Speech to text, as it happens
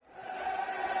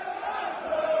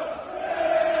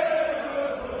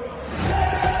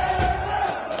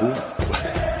Good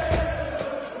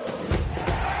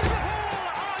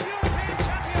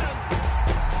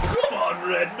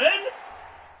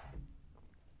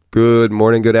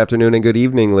morning, good afternoon, and good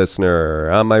evening, listener.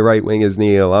 On my right wing is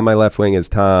Neil, on my left wing is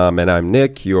Tom, and I'm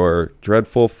Nick, your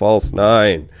dreadful false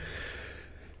nine.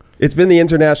 It's been the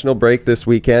international break this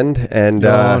weekend, and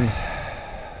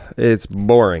it's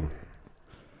boring.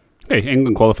 Hey,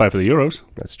 England qualified for the Euros.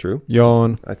 That's true.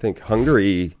 Yawn. I think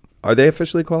Hungary, are they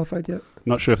officially qualified yet?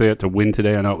 Not sure if they had to win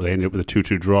today or not. They ended up with a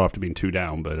 2-2 draw after being 2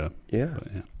 down, but yeah.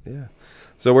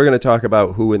 So we're going to talk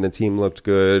about who in the team looked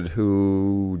good,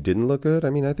 who didn't look good.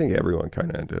 I mean, I think everyone kind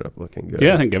of ended up looking good.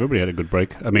 Yeah, I think everybody had a good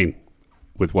break. I mean,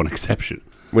 with one exception.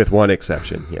 With one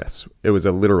exception, yes. It was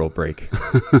a literal break.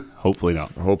 Hopefully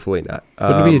not. Hopefully not.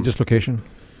 Wouldn't it be a dislocation?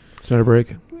 It's not a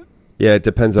break. Yeah, it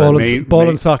depends ball on... Ball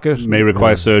and socket. May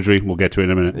require surgery. We'll get to it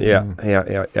in a minute.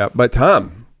 Yeah. But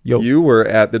Tom, you were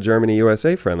at the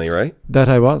Germany-USA friendly, right? That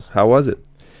I was. How was it?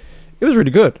 It was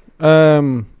really good.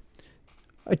 One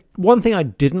thing I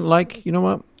didn't like, you know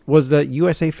what, was that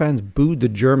USA fans booed the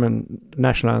German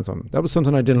national anthem. That was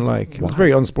something I didn't like. It was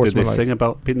very unsportsmanlike. Did they sing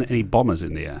about being any bombers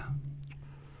in the air?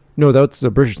 No, that's a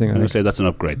British thing. I say that's an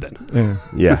upgrade then.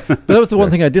 Yeah. But that was the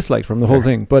one thing I disliked from the whole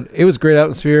thing. But it was great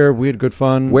atmosphere. We had good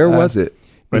fun. Where was it?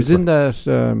 It was in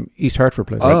that East Hartford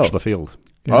place. Rentschler Field.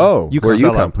 Yeah. Oh, where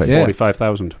UConn played.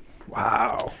 45,000.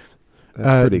 Wow.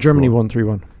 That's pretty Germany cool. won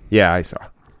 3-1. Yeah, I saw.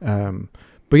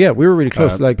 But yeah, we were really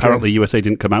close. Apparently USA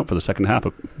didn't come out for the second half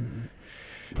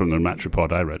from the match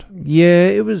report I read. Yeah,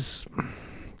 it was...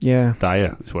 Yeah.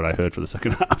 Dire is what I heard for the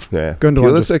second half. Yeah.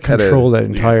 Gundogan just control that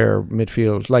entire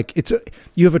midfield. Like,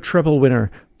 you have a treble winner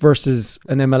versus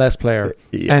an MLS player.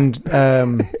 Yeah. And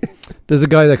there's a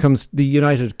guy the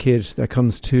United kid that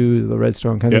comes to the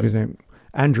Redstone. Can't think of his name.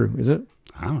 Andrew, is it?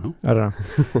 I don't know. I don't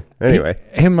know. Anyway.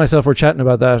 Him and myself were chatting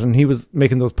about that, and he was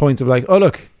making those points of like, oh,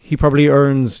 look, he probably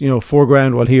earns,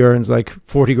 $4,000 while he earns like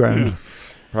 40 grand. Yeah.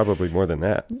 Probably more than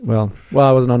that. Well,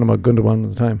 I wasn't on him about Gundogan at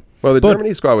the time. Well, the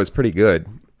Germany squad was pretty good.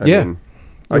 I mean,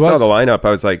 I saw the lineup. I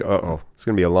was like, it's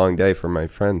going to be a long day for my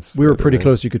friends. We were pretty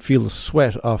close. You could feel the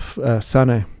sweat off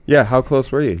Sané. Yeah, how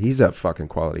close were you? He's a fucking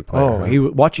quality player. Oh, he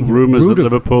was watching him. Rumours that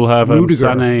Liverpool have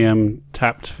Sané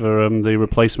tapped for the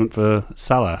replacement for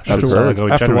Salah.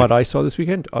 After what I saw this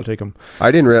weekend, I'll take him. I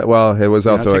didn't well, it was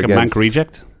also take against... a Mank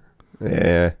reject?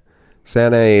 Yeah.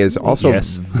 Sané is also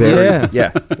very... Yeah,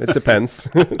 it depends.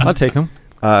 I'll take him.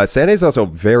 Sané's also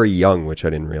very young, which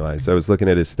I didn't realize. I was looking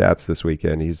at his stats this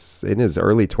weekend. He's in his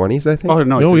early 20s, I think. Oh,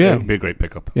 no, it'd be a great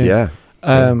pickup. Yeah.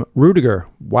 Rudiger,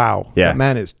 wow. Yeah. That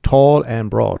man is tall and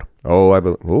broad. Oh,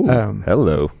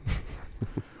 hello.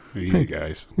 Easy,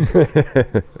 guys.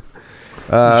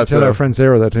 Tell our friend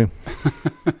Sarah that, too.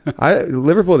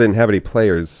 Liverpool didn't have any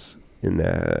players in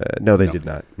that. No, they did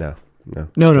not. No.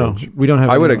 We don't have.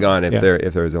 I would have gone if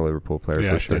there was a Liverpool player.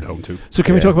 Yeah, I stayed home too. So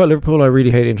can we talk about Liverpool? I really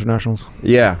hate internationals.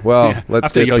 Yeah, well, let's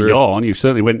after get your through. yawn, you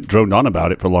certainly droned on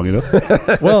about it for long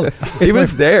enough. Well, he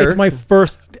was there. It's my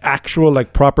first actual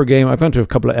proper game. I've gone to a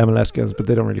couple of MLS games, but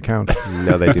they don't really count.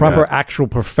 No, they do proper not. actual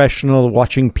professional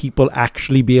watching people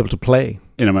actually be able to play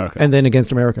in America, and then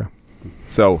against America.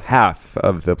 So half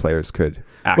of the players could.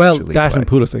 And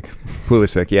Pulisic.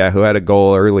 Pulisic, yeah, who had a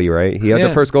goal early, right? He had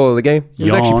the first goal of the game. He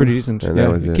was actually pretty decent. And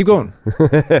that was it. Keep going.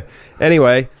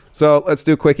 Anyway, so let's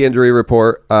do a quick injury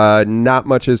report. Not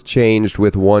much has changed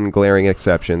with one glaring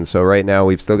exception. So right now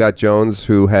we've still got Jones,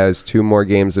 who has 2 more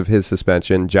games of his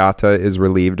suspension. Jota is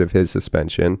relieved of his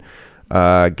suspension.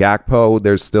 Gakpo,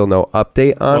 there's still no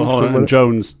update on.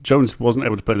 Jones wasn't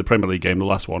able to play the Premier League game, the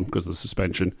last one, because of the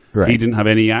suspension. Right. He didn't have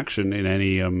any action in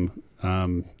any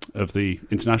of the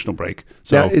international break.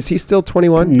 So now, is he still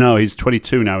 21? No, he's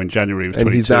 22 now. In January, he was 22.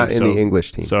 And he's not in the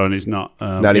English team. So, and he's not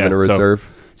even a reserve.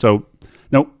 So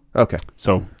no. Okay.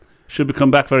 So should become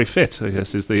back very fit, I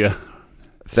guess, is the.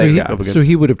 So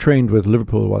he would have trained with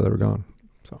Liverpool while they were gone.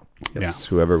 So yes,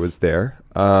 whoever was there.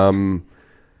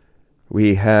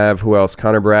 We have who else?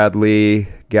 Connor Bradley,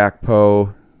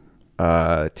 Gakpo,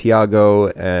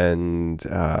 Thiago, and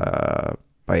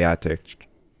Bajatic.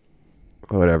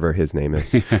 Whatever his name is.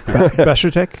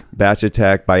 Bajatic,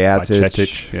 Bajatic,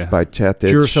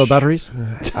 Duracell batteries?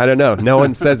 I don't know. No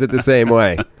one says it the same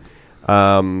way.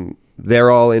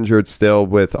 They're all injured still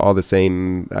with all the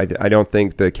same. I don't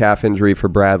think the calf injury for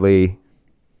Bradley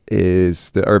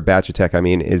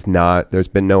Bajatic, is not. There's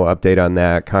been no update on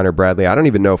that. Connor Bradley, I don't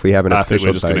even know if we have an official. I think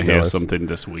we're just going to hear something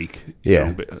this week.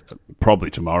 Probably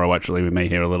tomorrow, actually. We may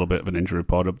hear a little bit of an injury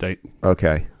report update.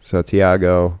 Okay. So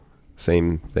Thiago,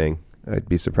 same thing. I'd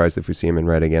be surprised if we see him in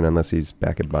red again unless he's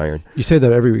back at Bayern. You say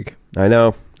that every week. I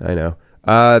know.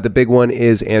 The big one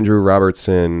is Andrew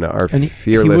Robertson, our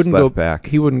fearless left back.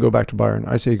 He wouldn't go back to Bayern.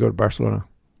 I say he go to Barcelona.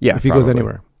 Yeah, if he goes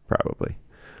anywhere. Probably.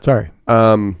 Sorry.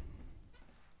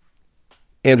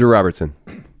 Andrew Robertson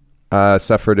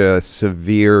suffered a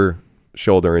severe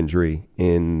shoulder injury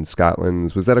in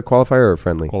Scotland's. Was that a qualifier or a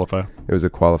friendly? Qualifier. It was a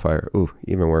qualifier. Ooh,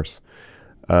 even worse.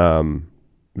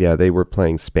 Yeah, they were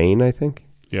playing Spain, I think.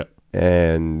 Yeah.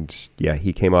 And yeah,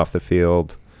 he came off the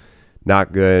field.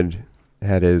 Not good.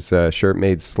 Had his shirt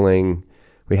made sling.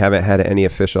 We haven't had any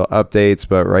official updates,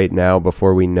 but right now,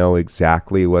 before we know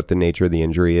exactly what the nature of the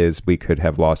injury is, we could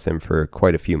have lost him for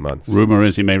quite a few months. Rumor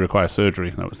is he may require surgery.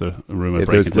 That was the rumor. If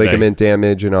there's ligament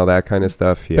damage and all that kind of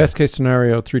stuff, yeah. Best case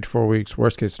scenario, 3 to 4 weeks.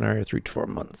 Worst case scenario, 3 to 4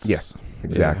 months. Yeah,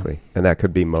 exactly. Yeah. And that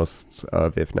could be most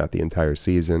of, if not the entire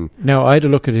season. Now, I had to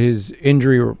look at his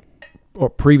injury or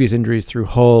previous injuries through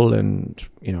Hull and,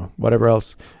 whatever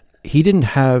else. He didn't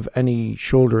have any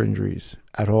shoulder injuries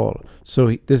at all.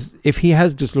 So if he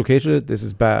has dislocated it, this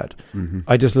is bad. Mm-hmm.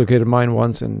 I dislocated mine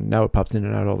once, and now it pops in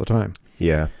and out all the time.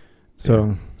 Yeah.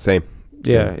 So same.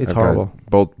 Yeah, it's horrible.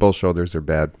 Both shoulders are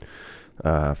bad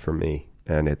for me,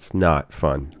 and it's not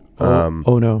fun.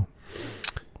 Oh no.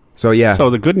 So yeah.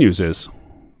 So the good news is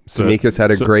Tsimikas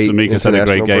had a great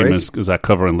game as our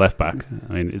covering left back.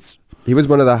 I mean, he was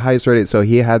one of the highest rated. So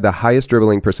he had the highest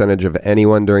dribbling percentage of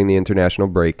anyone during the international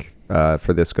break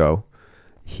for this go.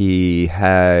 He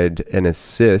had an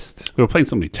assist. They were playing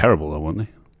somebody terrible, though, weren't they?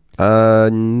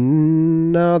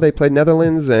 No, they played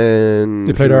Netherlands and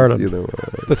they played Ireland.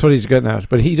 That's what he's getting at.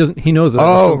 But he doesn't. He knows that.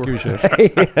 Oh,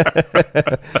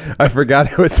 I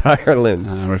forgot it was Ireland.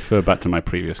 I refer back to my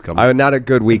previous comment. Not a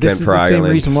good weekend for Ireland. This is the same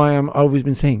reason why I'm always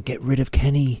been saying, get rid of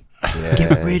Kenny. Yeah.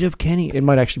 Get rid of Kenny. It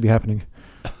might actually be happening.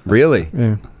 Really?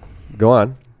 Yeah. Go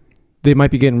on. They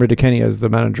might be getting rid of Kenny as the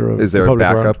manager of. Is there a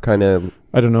backup kind of?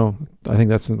 I don't know. I think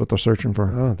that's what they're searching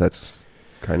for. Oh, that's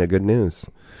kind of good news.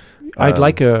 I'd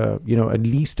like at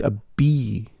least a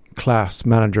B class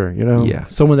manager. Yeah,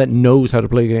 someone that knows how to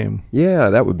play a game.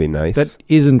 Yeah, that would be nice. That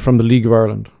isn't from the League of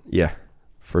Ireland. Yeah,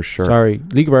 for sure. Sorry,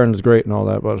 League of Ireland is great and all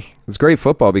that, but it's great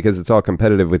football because it's all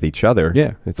competitive with each other.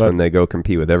 Yeah, it's when they go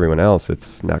compete with everyone else.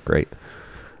 It's not great.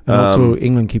 And also,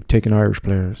 England keep taking Irish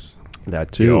players.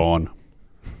 That too. On.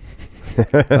 Oh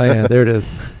yeah, there it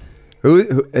is.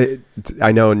 Who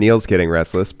I know Neil's getting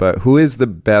restless, but who is the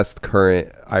best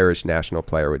current Irish national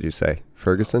player, would you say?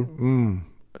 Ferguson?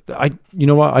 You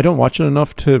know what? I don't watch it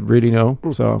enough to really know,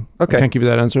 so okay. I can't give you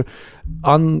that answer.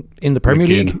 In the Premier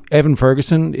League, Evan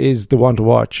Ferguson is the one to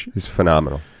watch. He's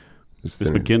phenomenal. Is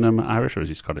McGinn Irish or is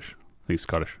he Scottish? I think he's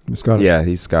Scottish. Yeah,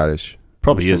 he's Scottish.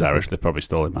 Probably is Irish. They probably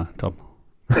stole him, Tom.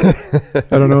 I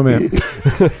don't know, man.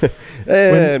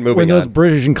 when those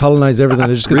British and colonize everything,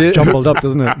 it just gets jumbled up,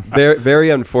 doesn't it? Very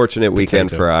unfortunate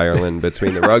weekend for Ireland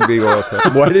between the Rugby World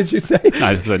Cup. What did you say?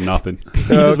 I said nothing.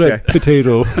 Just went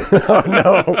potato. Oh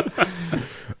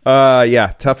no.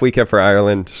 Yeah, tough weekend for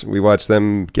Ireland. We watched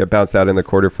them get bounced out in the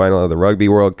quarterfinal of the Rugby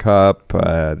World Cup.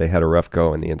 They had a rough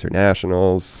go in the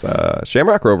internationals.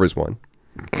 Shamrock Rovers won.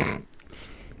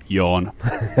 Yawn.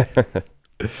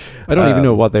 I don't even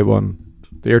know what they won.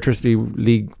 The Airtricity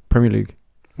League, Premier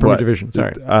Division.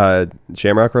 Sorry,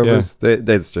 Shamrock Rovers. Yeah.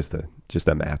 It's just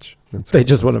a match. They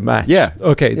just won a match. Yeah.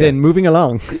 Okay. Yeah. Then moving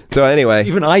along. So anyway,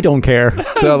 even I don't care.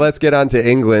 So let's get on to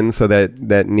England so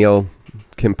that Neil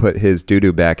can put his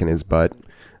doo-doo back in his butt.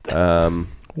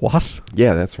 What?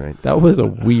 Yeah, that's right. That was a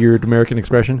weird American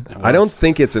expression. I don't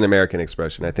think it's an American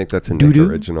expression. I think that's a Nick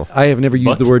original. I have never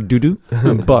used the word doo-doo,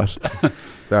 but.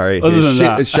 Sorry. Other than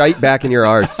that. Shite back in your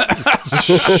arse.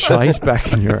 Shite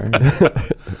back in your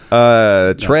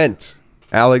arse. Trent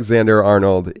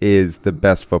Alexander-Arnold is the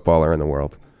best footballer in the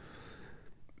world.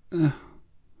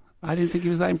 I didn't think he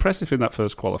was that impressive in that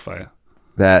first qualifier.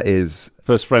 That is...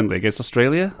 First friendly against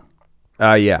Australia?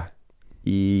 Yeah.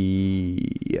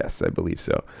 Yes, I believe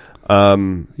so. You're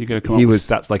going to come up with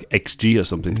stats like XG or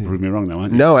something to prove me wrong now,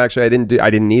 aren't you? No, actually, I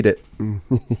didn't need it.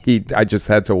 I just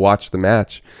had to watch the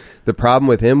match. The problem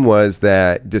with him was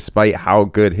that despite how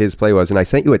good his play was, and I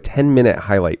sent you a 10-minute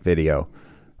highlight video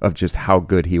of just how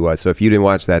good he was. So if you didn't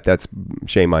watch that, that's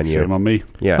shame on you. Shame on me.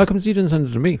 Yeah. How come you didn't send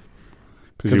it to me?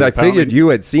 Because I figured you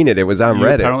had seen it. It was on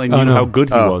Reddit. Apparently knew how good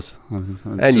he was.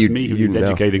 And just me who needs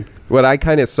educating. What I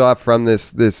kind of saw from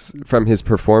from his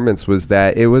performance was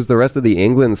that it was the rest of the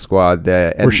England squad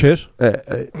that were shit.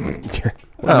 I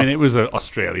mean, it was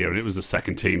Australia and it was the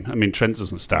second team. I mean, Trent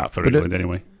doesn't start for England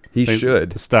anyway. He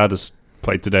should. The starters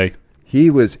played today.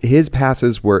 His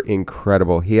passes were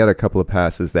incredible. He had a couple of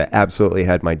passes that absolutely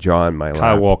had my jaw on my lap.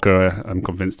 Kyle Walker, I'm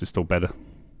convinced, is still better.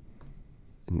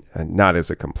 Not as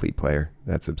a complete player.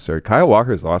 That's absurd. Kyle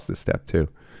Walker's lost a step too.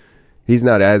 He's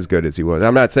not as good as he was.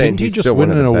 I'm not saying Didn't he he's just still win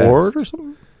one of an the award best. or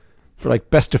something for like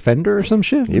best defender or some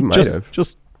shit? He might have.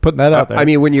 Just putting that out there. I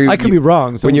mean, when you're I could be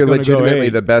wrong. when you're Someone's gonna go, legitimately "Hey."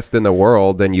 the best in the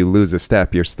world and you lose a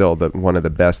step, you're still one of the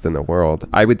best in the world.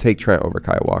 I would take Trent over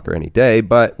Kyle Walker any day,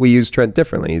 but we use Trent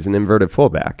differently. He's an inverted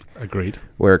fullback, Agreed.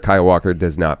 where Kyle Walker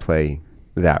does not play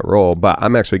that role. But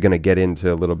I'm actually going to get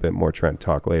into a little bit more Trent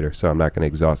talk later, so I'm not going to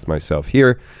exhaust myself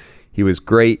here. He was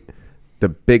great. The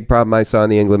big problem I saw in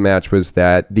the England match was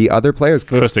that the other players...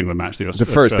 First England match. The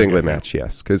first England match,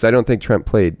 yes, because I don't think Trent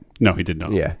played. No, he did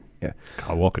not. Yeah.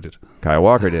 Kyle Walker did. Kyle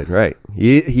Walker did, right.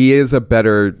 He is a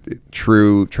better,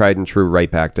 tried and true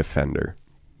right back defender.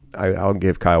 I'll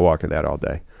give Kyle Walker that all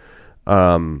day.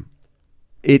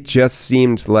 It just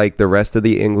seemed like the rest of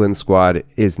the England squad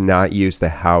is not used to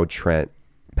how Trent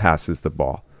passes the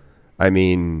ball. I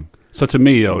mean... So to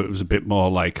me, though, it was a bit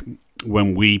more like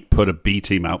when we put a B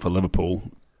team out for Liverpool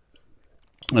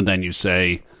and then you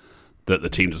say that the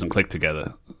team doesn't click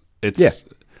together. It's,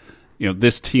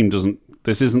 this team doesn't...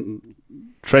 This isn't...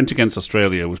 Trent against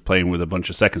Australia was playing with a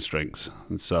bunch of second strings.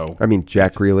 And so... I mean,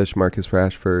 Jack Grealish, Marcus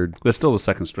Rashford... They're still the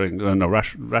second string. No,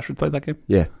 Rashford played that game?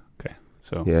 Yeah. Okay.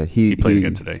 So yeah, he played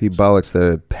again today. He bollocks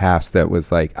the pass that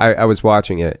was like... I was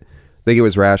watching it. I think it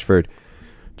was Rashford.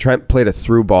 Trent played a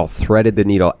through ball, threaded the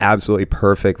needle absolutely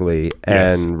perfectly,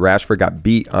 and Rashford got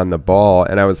beat on the ball.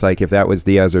 And I was like, if that was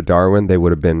Diaz or Darwin, they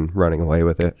would have been running away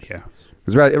with it. Yeah.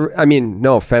 I mean,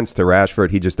 no offense to Rashford,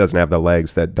 he just doesn't have the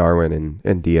legs that Darwin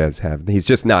and Diaz have. He's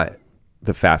just not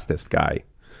the fastest guy.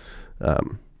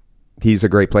 He's a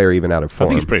great player even out of form. I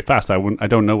think he's pretty fast. I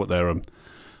don't know what their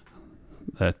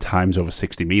times over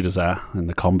 60 meters are in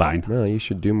the combine. Well, you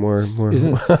should do more.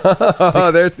 Isn't it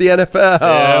Oh, there's the NFL.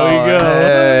 There we go.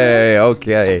 Hey,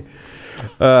 okay.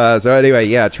 So anyway,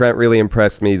 yeah, Trent really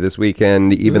impressed me this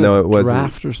weekend, even though it wasn't.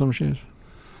 Draft or some shit.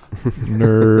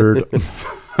 Nerd.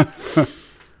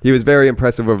 He was very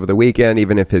impressive over the weekend,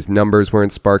 even if his numbers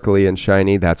weren't sparkly and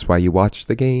shiny. That's why you watch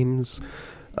the games.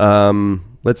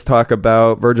 Let's talk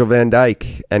about Virgil van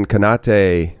Dijk and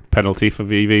Konate. Penalty for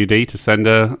VVD to send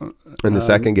In the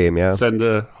second game, yeah. Send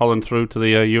Holland through to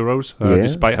the Euros,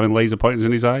 despite having laser pointers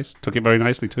in his eyes. Took it very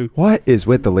nicely, too. What is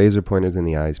with the laser pointers in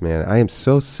the eyes, man? I am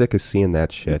so sick of seeing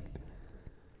that shit.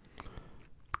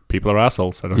 People are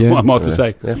assholes. I don't know what more to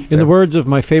say. Yeah, In the words of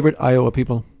my favorite Iowa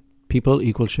people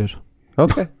equal shit.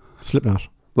 Okay. Slipknot.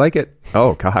 Like it.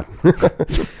 Oh, God.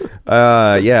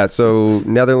 Yeah, so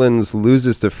Netherlands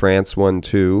loses to France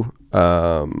 1-2.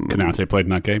 Konate played in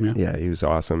that game, yeah? Yeah, he was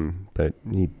awesome, but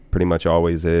he pretty much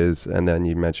always is. And then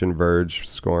you mentioned Verge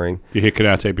scoring. You hear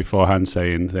Konate beforehand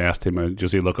saying, they asked him,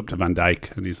 does he look up to Van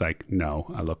Dijk? And he's like, no,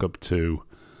 I look up to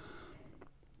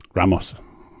Ramos.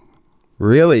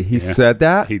 Really? He said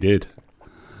that? He did.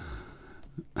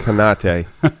 Konate.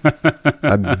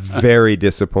 I'm very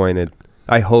disappointed.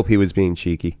 I hope he was being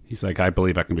cheeky. He's like, I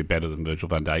believe I can be better than Virgil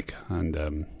van Dijk.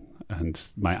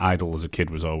 And my idol as a kid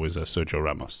was always Sergio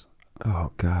Ramos.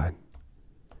 Oh, God.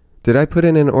 Did I put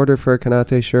in an order for a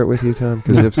Konate shirt with you, Tom?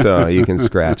 Because if so, you can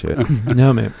scratch it.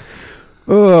 No, man.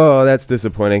 Oh, that's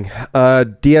disappointing.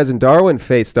 Diaz and Darwin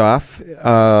faced off.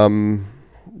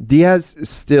 Diaz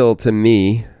still, to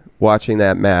me, watching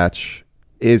that match,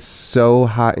 is so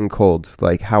hot and cold,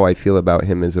 like how I feel about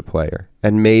him as a player.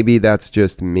 And maybe that's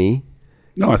just me.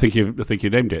 No, I think you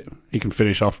named it. He can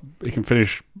finish off. He can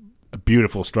finish a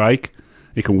beautiful strike.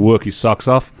 He can work his socks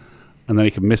off, and then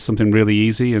he can miss something really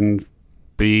easy and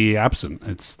be absent.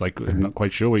 It's like I'm not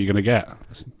quite sure what you're going to get.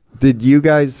 Did you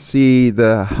guys see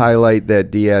the highlight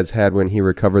that Diaz had when he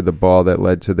recovered the ball that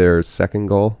led to their second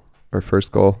goal or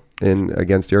first goal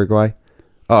against Uruguay?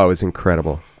 Oh, it was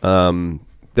incredible.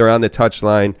 They're on the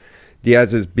touchline.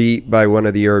 Diaz is beat by one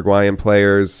of the Uruguayan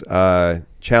players,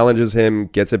 challenges him,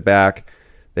 gets it back.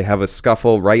 They have a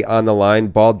scuffle right on the line.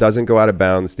 Ball doesn't go out of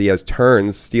bounds. Diaz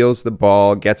turns, steals the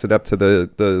ball, gets it up to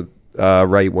the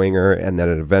right winger, and then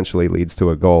it eventually leads to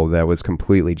a goal that was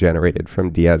completely generated from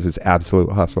Diaz's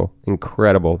absolute hustle.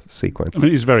 Incredible sequence. I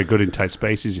mean, he's very good in tight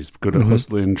spaces. He's good at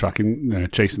hustling, tracking,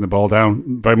 chasing the ball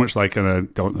down. Very much like, and I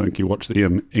don't think you watched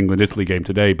the England-Italy game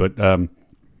today, but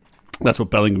that's what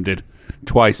Bellingham did.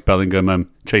 Twice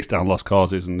Bellingham chased down lost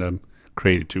causes and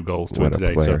created 2 goals to win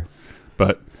today. So,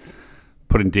 but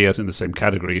putting Diaz in the same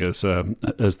category as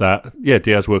that, yeah,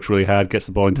 Diaz works really hard, gets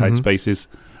the ball in tight spaces,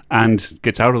 and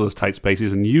gets out of those tight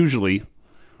spaces, and usually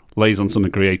lays on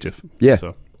something creative. Yeah,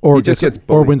 so. Or he just gets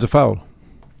or wins a foul.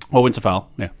 Or wins a foul.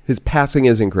 Yeah, his passing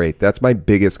isn't great. That's my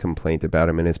biggest complaint about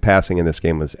him, and his passing in this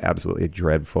game was absolutely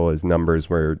dreadful. His numbers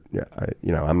were,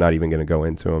 I'm not even going to go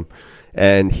into them.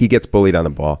 And he gets bullied on the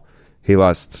ball. He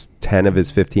lost 10 of his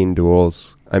 15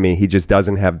 duels. I mean, he just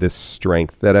doesn't have this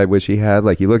strength that I wish he had.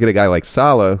 Like, you look at a guy like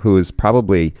Salah, who is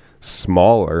probably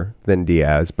smaller than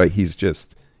Diaz, but he's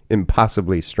just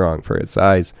impossibly strong for his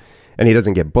size. And he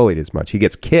doesn't get bullied as much. He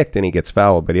gets kicked and he gets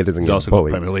fouled, but he doesn't He's get also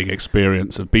bullied. got Premier League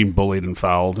experience of being bullied and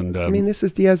fouled. And I mean, this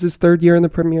is Diaz's third year in the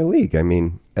Premier League. I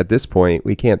mean, at this point,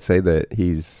 we can't say that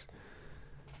he's...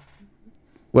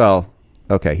 Well,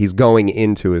 okay, he's going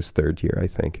into his third year, I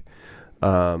think.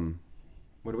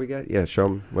 What do we got? Yeah, show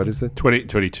him. What is it?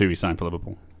 2022, he signed for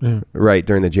Liverpool. Yeah. Right,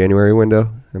 during the January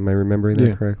window. Am I remembering that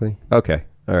Yeah. correctly? Okay,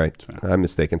 all right. So- I'm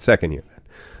mistaken. Second year.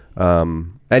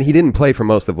 And he didn't play for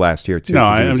most of last year, too. No,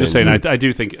 'cause he I'm was just in- saying, I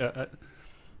do think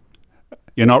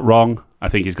you're not wrong. I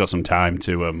think he's got some time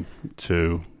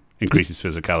to increase his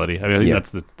physicality. I mean, I think Yeah.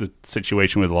 that's the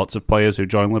situation with lots of players who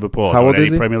join Liverpool or How join old any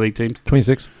is he? Premier League teams.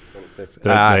 26.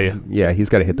 Yeah, he's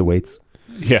got to hit the weights.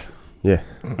 Yeah. Yeah.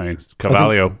 I mean,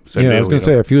 Carvalho. same Yeah, I deal, was going to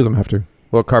say a few of them have to.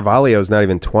 Well, Carvalho's not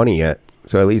even 20 yet,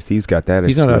 so at least he's got that.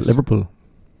 He's not at excuse. Liverpool.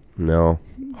 No.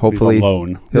 He's Hopefully, on loan.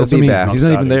 he'll That's what I be mean. back. He's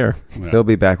not even there. Yeah. He'll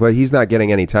be back. Well, he's not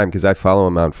getting any time because I follow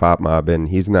him on FOTMob, and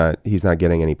he's not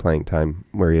getting any playing time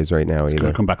where he is right now He's going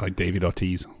either. to come back like David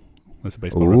Ortiz. That's a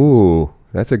baseball reference. Ooh,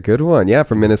 that's a good one. Yeah,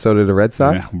 from Minnesota to Red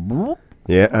Sox.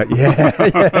 Yeah.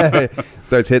 Yeah.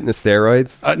 Starts hitting the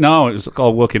steroids. No, it's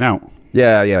all working out.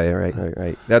 Yeah.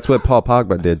 Right. That's what Paul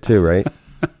Pogba did too, right?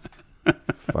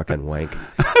 Fucking wank.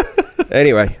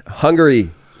 Anyway, Hungary,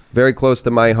 very close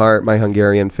to my heart. My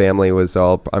Hungarian family was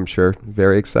all, I'm sure,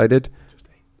 very excited.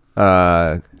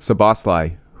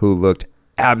 Szoboszlai, who looked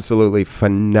absolutely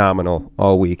phenomenal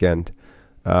all weekend.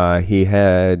 He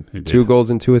had He did. 2 goals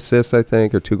and 2 assists, I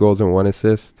think, or 2 goals and 1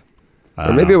 assist.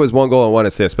 Or maybe it was 1 goal and 1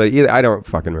 assist, but either, I don't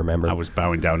fucking remember. I was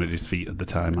bowing down at his feet at the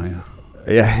time.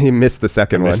 Yeah, he missed the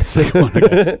second one. missed the second one, I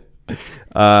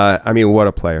guess. I mean, what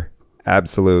a player.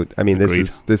 Absolute. I mean, Agreed.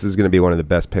 this is going to be one of the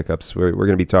best pickups. We're going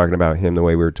to be talking about him the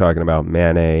way we were talking about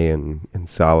Mane and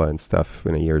Salah and stuff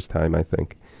in a year's time, I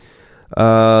think.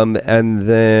 And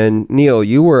then, Neil,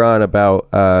 you were on about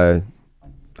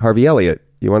Harvey Elliott.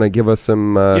 You want to give us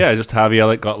some... Yeah, just Harvey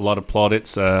Elliott got a lot of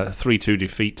plaudits. 3-2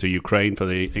 defeat to Ukraine for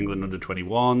the England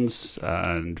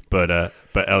under-21s.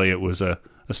 But Elliott was a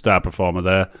star performer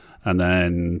there. And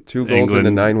then 2 goals in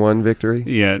the 9-1 victory?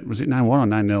 Yeah, was it 9-1 or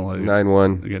 9-0?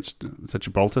 9-1. Against, is that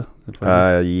Gibraltar?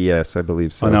 Yes, I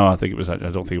believe so. Oh, no, I think it was. I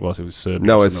don't think it was. It was Serbia.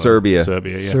 No, it's Something like that. Serbia.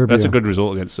 Serbia, yeah. Serbia. That's a good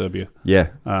result against Serbia. Yeah.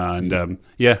 And,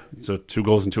 yeah, so 2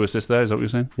 goals and 2 assists there. Is that what you're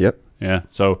saying? Yep. Yeah,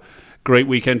 so great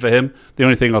weekend for him. The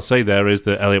only thing I'll say there is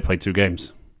that Elliott played 2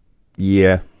 games.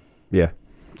 Yeah. So,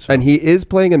 And he is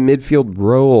playing a midfield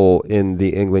role in the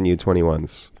England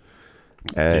U21s.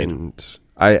 And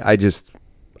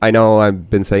I know I've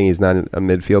been saying he's not a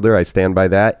midfielder. I stand by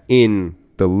that in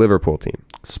the Liverpool team.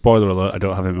 spoiler alert, I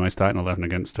don't have him in my starting 11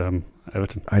 against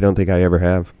Everton. I don't think I ever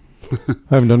have. I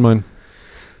haven't done mine.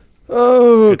 Get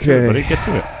to it, Okay. buddy. Get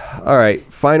to it. All right.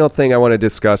 Final thing I want to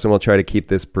discuss, and we'll try to keep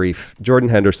this brief. Jordan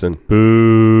Henderson.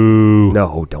 Boo.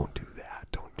 No, don't do that.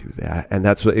 Don't do that. And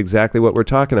that's exactly what we're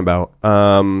talking about.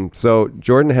 So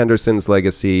Jordan Henderson's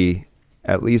legacy,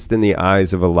 at least in the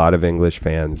eyes of a lot of English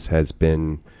fans, has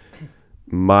been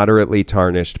moderately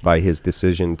tarnished by his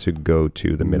decision to go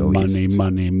to the Middle East.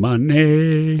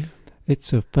 Money. It's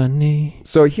so funny.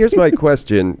 So here's my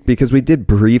question, because we did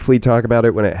briefly talk about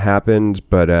it when it happened,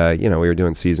 but we were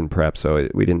doing season prep, so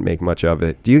we didn't make much of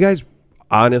it. Do you guys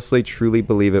honestly, truly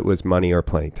believe it was money or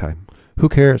playing time? Who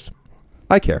cares?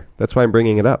 I care. That's why I'm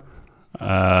bringing it up.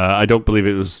 I don't believe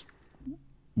it was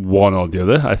one or the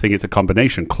other. I think it's a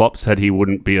combination. Klopp said he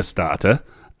wouldn't be a starter,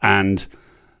 and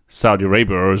Saudi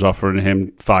Arabia is offering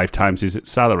him 5 times his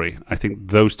salary. I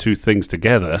think those two things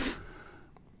together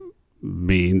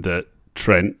mean that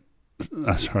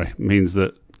means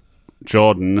that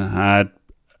Jordan had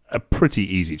a pretty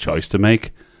easy choice to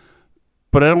make.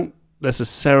 But I don't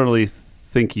necessarily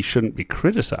think he shouldn't be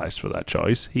criticised for that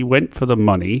choice. He went for the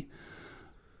money.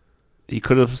 He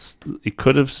could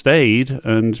have stayed,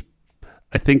 and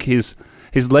I think his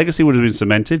legacy would have been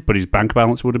cemented, but his bank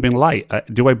balance would have been light.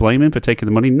 Do I blame him for taking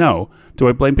the money? No. Do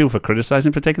I blame people for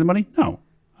criticizing for taking the money? No,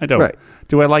 I don't. Right.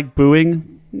 Do I like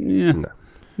booing? Yeah, No.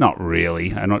 not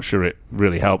really. I'm not sure it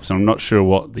really helps. I'm not sure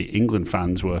what the England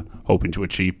fans were hoping to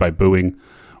achieve by booing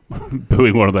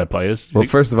one of their players. Well,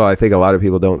 first of all, I think a lot of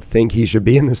people don't think he should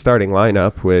be in the starting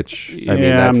lineup, which, I mean,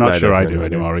 that's I'm not sure I neither do here nor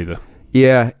there. anymore either.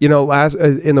 Yeah, last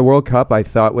in the World Cup, I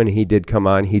thought when he did come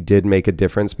on, he did make a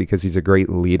difference because he's a great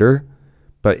leader,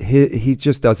 but he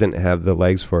just doesn't have the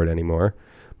legs for it anymore.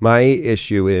 My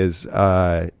issue is,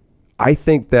 I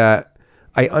think that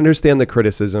I understand the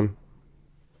criticism,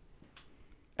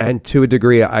 and to a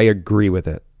degree, I agree with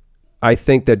it. I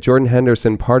think that Jordan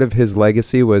Henderson, part of his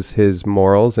legacy was his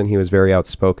morals, and he was very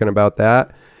outspoken about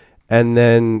that. And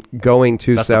then going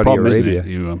to That's Saudi the problem, Arabia.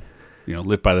 isn't it? You know,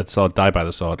 live by the sword, die by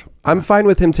the sword. I'm fine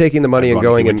with him taking the money and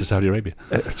going to Saudi Arabia.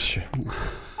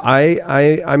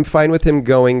 I'm fine with him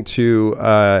going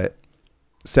to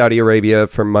Saudi Arabia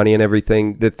for money and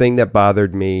everything. The thing that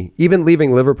bothered me, even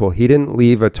leaving Liverpool, he didn't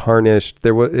leave a tarnished.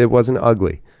 It wasn't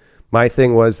ugly. My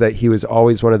thing was that he was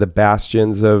always one of the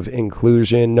bastions of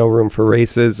inclusion, no room for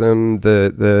racism,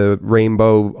 the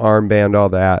rainbow armband, all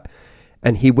that.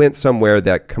 And he went somewhere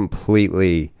that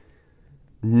completely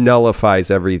nullifies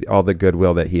all the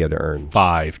goodwill that he had earned.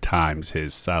 5 times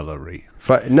his salary.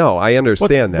 No, I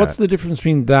understand that. What's the difference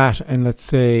between that and, let's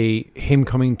say, him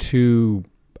coming to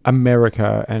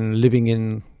America and living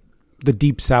in the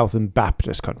deep south in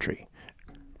Baptist country,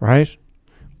 right?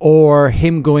 Or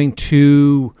him going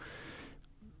to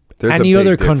There's any a big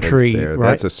other difference country, there. right?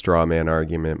 That's a straw man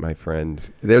argument, my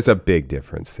friend. There's a big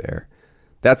difference there.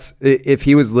 That's if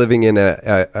he was living in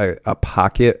a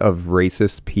pocket of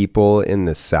racist people in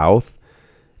the South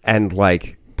and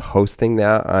like posting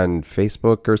that on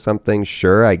Facebook or something,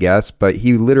 sure, I guess. But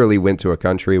he literally went to a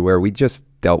country where we just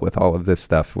dealt with all of this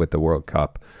stuff with the World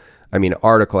Cup. I mean,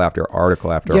 article after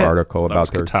article after article That was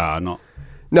about Qatar, not...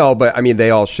 No, but I mean,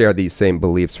 they all share these same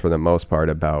beliefs for the most part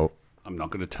about... I'm not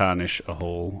going to tarnish a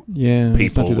whole let's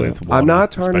people not do that. with one, I'm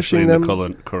not tarnishing especially in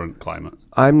them. the current climate.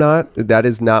 I'm not. That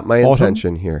is not my Autumn?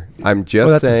 intention here. I'm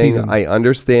just that's a saying season. I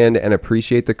understand and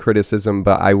appreciate the criticism,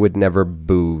 but I would never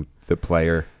boo the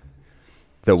player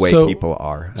the way So- people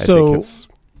are. I so- think it's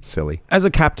silly. As a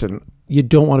captain, you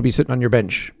don't want to be sitting on your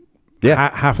bench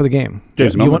Yeah. half of the game.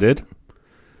 James You Milner want- did.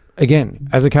 Again,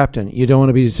 as a captain, you don't want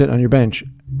to be sitting on your bench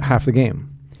half the game.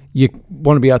 You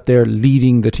want to be out there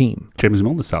leading the team James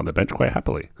Milner sat on the bench quite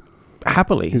happily.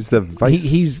 happily. He's the vice.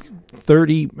 He's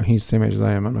 30. He's the same age as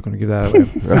I am. I'm not going to give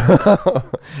that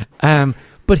away.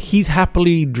 But he's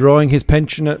happily drawing his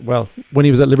pension when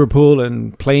he was at Liverpool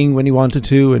and playing when he wanted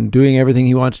to and doing everything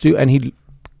he wanted to, and he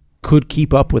could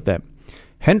keep up with them.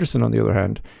 Henderson, on the other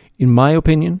hand, in my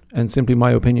opinion, and simply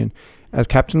my opinion, as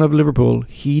captain of Liverpool,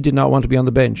 he did not want to be on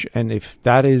the bench, and if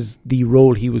that is the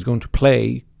role he was going to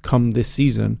play come this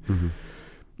season,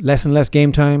 less and less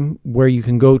game time, where you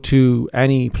can go to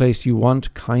any place you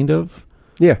want, kind of.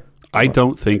 Yeah. I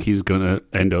don't think he's going to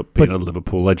end up being a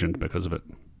Liverpool legend because of it.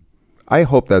 I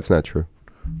hope that's not true.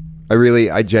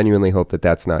 I genuinely hope that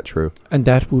that's not true. And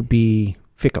that would be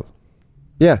fickle,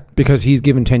 Yeah. because he's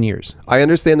given 10 years. I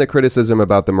understand the criticism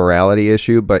about the morality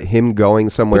issue, but him going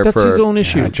somewhere But that's for... his own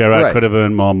issue. Gerrard Right. could have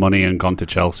earned more money and gone to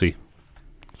Chelsea.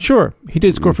 Sure, he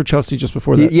did score for Chelsea just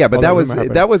before that. Yeah, but All that of was them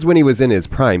happened. that was when he was in his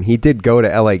prime. He did go to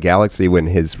LA Galaxy when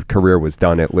his career was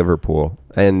done at Liverpool,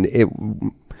 and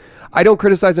I don't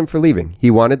criticize him for leaving.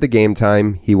 He wanted the game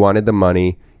time. He wanted the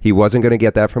money. He wasn't going to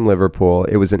get that from Liverpool.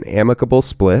 It was an amicable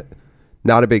split.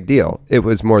 Not a big deal. It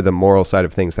was more the moral side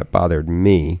of things that bothered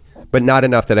me, but not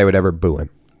enough that I would ever boo him.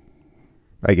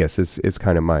 I guess is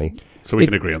kind of my... So we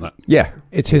can agree on that. Yeah.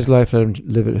 It's his life. Let him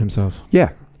live it himself. Yeah.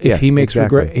 If he makes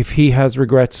exactly. if he has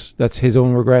regrets, that's his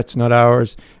own regrets, not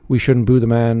ours. We shouldn't boo the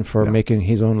man for making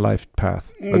his own life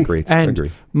path. Agreed. And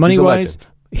Agreed. money He's a wise, legend.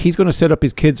 he's going to set up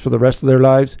his kids for the rest of their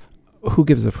lives. Who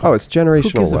gives a fuck? Oh, it's generational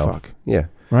Who gives a wealth. fuck? Yeah.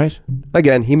 Right?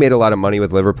 Again, he made a lot of money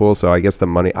with Liverpool, so I guess the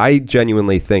money... I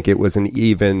genuinely think it was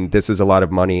this is a lot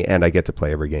of money, and I get to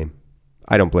play every game.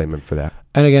 I don't blame him for that.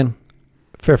 And again,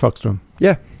 fair fucks to him.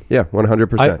 Yeah,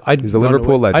 100%. He's a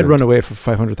Liverpool legend. I'd run away for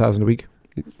 500,000 a week.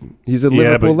 He's a Yeah,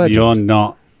 Liverpool but legend. you're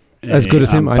not As good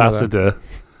as him, I know that. ambassador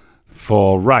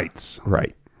for rights.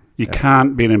 Right. You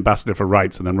can't be an ambassador for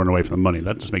rights and then run away from the money.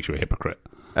 That just makes you a hypocrite.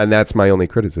 And that's my only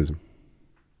criticism.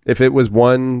 If it was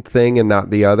one thing and not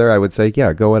the other, I would say,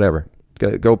 yeah, go whatever.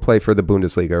 Go play for the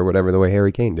Bundesliga or whatever the way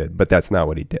Harry Kane did. But that's not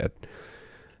what he did.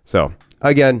 So,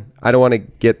 again, I don't want to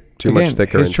get too much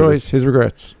thicker his into choice, this. his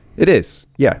regrets. It is,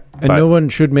 yeah. And but no one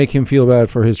should make him feel bad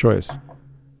for his choice.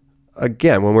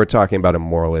 again, when we're talking about a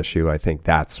moral issue, I think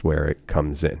that's where it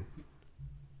comes in.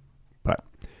 But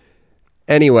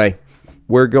anyway,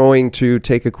 we're going to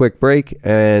take a quick break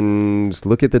and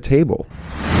look at the table.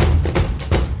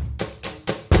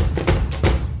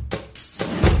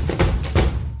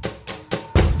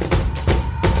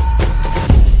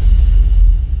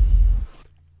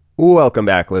 Welcome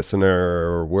back,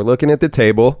 listener. We're looking at the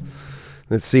table.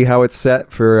 Let's see how it's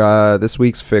set for this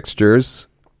week's fixtures.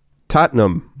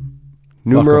 Tottenham,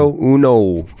 numero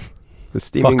uno, the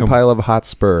steaming Fuck 'em. pile of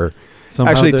Hotspur.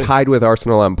 Somehow Actually they- tied with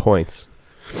Arsenal on points.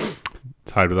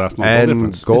 Tied with Arsenal goal And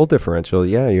difference. goal differential.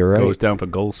 Yeah, you're right. Goes down for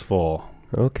goals for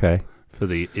Okay.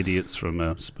 the idiots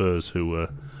from Spurs who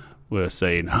were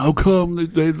saying, how come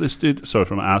they listed... Sorry,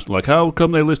 from Arsenal. Like, how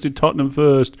come they listed Tottenham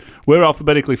first? We're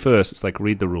alphabetically first. It's like,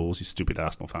 read the rules, you stupid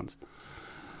Arsenal fans.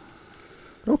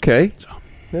 Okay.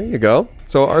 There you go.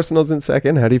 So Arsenal's in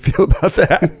second. How do you feel about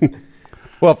that?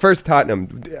 Well, first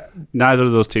Tottenham. Neither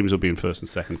of those teams will be in first and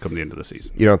second come the end of the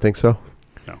season. You don't think so?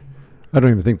 No. I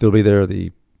don't even think they'll be there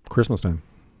the Christmas time.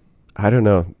 I don't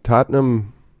know.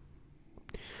 Tottenham...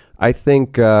 I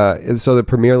think... so the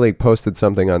Premier League posted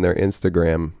something on their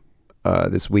Instagram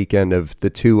this weekend of the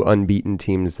two unbeaten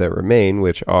teams that remain,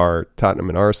 which are Tottenham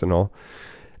and Arsenal.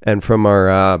 And from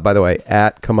our, by the way,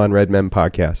 at Come On Red Men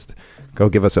podcast, go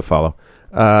give us a follow.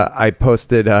 I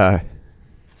posted a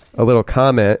little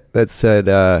comment that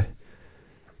said,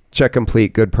 check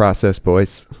complete, good process,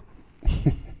 boys.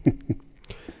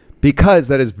 Because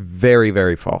that is very,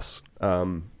 very false.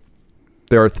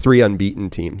 There are 3 unbeaten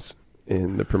teams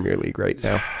in the Premier League right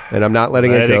now, and I'm not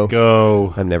letting it go. Let it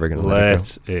go. I'm never going to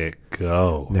let it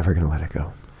go. Never going to let it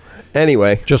go.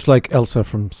 Anyway. Just like Elsa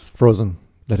from Frozen,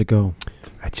 let it go.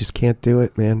 I just can't do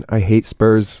it, man. I hate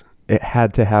Spurs. It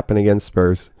had to happen against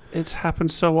Spurs. It's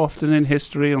happened so often in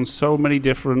history on so many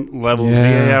different levels.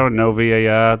 Yeah. VAR and no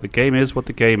VAR. The game is what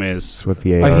the game is. That's what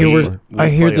VAR is for. I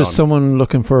hear play there's on. someone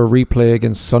looking for a replay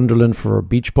against Sunderland for a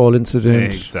beach ball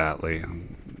incident. Exactly.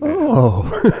 Oh.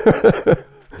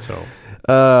 So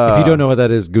If you don't know what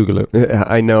that is, Google it.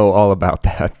 I know all about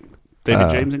that. David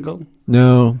James in goal?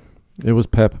 No, it was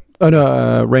Pep. Oh,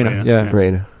 no, Reina. Reina, Yeah.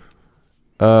 Reina.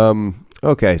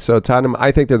 Okay, so Tottenham,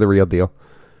 I think they're the real deal.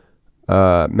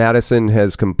 Madison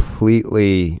has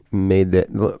completely made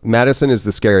that. Madison is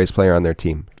the scariest player on their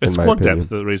team. It's in my squad opinion. depth,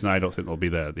 the reason I don't think they'll be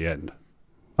there at the end.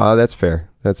 That's fair.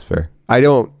 That's fair. I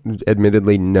don't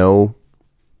admittedly know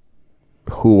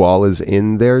who all is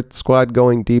in their squad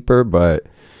going deeper, but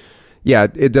yeah,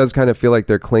 it does kind of feel like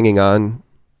they're clinging on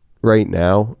right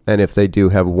now. And if they do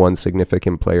have one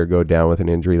significant player go down with an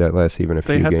injury that lasts even a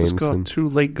They few had games. to score 2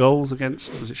 late goals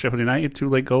against, was it Sheffield United? 2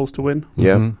 late goals to win?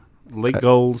 Yeah. Mhm. Late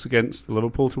goals against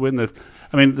Liverpool to win.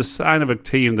 The sign of a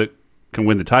team that can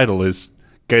win the title is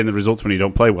getting the results when you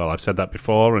don't play well. I've said that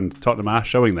before, and Tottenham are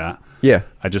showing that. Yeah.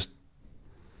 I just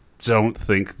don't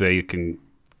think they can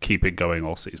keep it going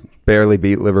all season. Barely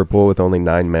beat Liverpool with only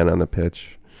 9 men on the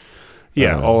pitch.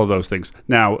 Yeah, all of those things.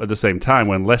 Now, at the same time,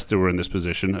 when Leicester were in this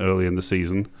position early in the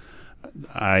season,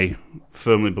 I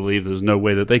firmly believe there's no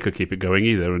way that they could keep it going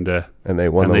either, and And they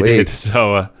won and the they league. did.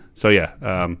 So yeah,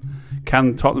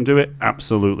 can Tottenham do it?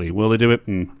 Absolutely. Will they do it?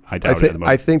 I doubt it at the I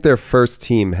moment. think their first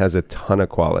team has a ton of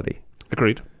quality.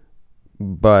 Agreed.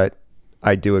 But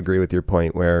I do agree with your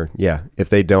point where, yeah, if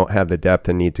they don't have the depth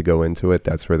and need to go into it,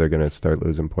 that's where they're going to start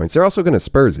losing points. They're also going to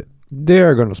Spurs it. They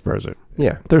are going to Spurs it.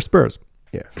 Yeah. They're Spurs.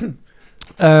 Yeah.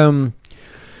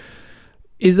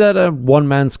 Is that a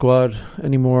one-man squad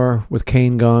anymore with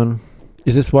Kane gone?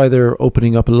 Is this why they're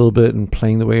opening up a little bit and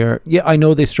playing the way they are? Yeah, I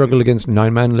know they struggle against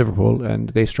 9-man Liverpool and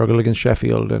they struggle against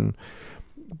Sheffield,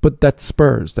 but that's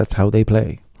Spurs. That's how they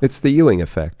play. It's the Ewing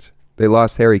effect. They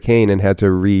lost Harry Kane and had to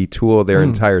retool their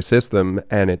entire system,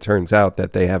 and it turns out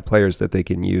that they have players that they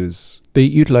can use. They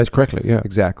utilize correctly, yeah.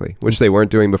 Exactly. Which they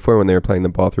weren't doing before when they were playing the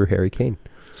ball through Harry Kane.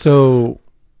 So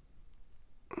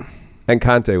And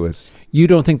Conte was... you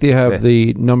don't think they have Yeah.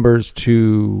 the numbers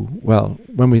to... Well,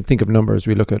 when we think of numbers,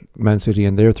 we look at Man City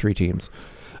and their 3 teams.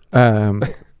 I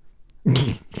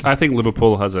think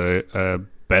Liverpool has a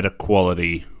better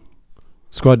quality.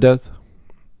 Squad depth?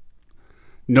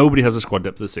 Nobody has a squad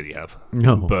depth that City have.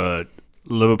 No. But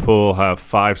Liverpool have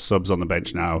 5 subs on the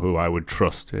bench now who I would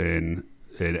trust in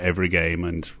every game,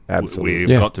 and Absolutely. we've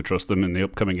Yeah. got to trust them in the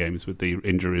upcoming games with the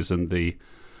injuries and the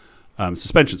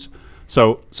suspensions.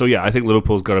 So yeah, I think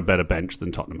Liverpool's got a better bench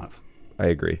than Tottenham have. I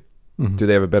agree. Mhm. Do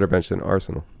they have a better bench than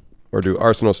Arsenal? Or do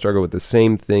Arsenal struggle with the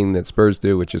same thing that Spurs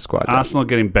do, which is squad depth? Arsenal are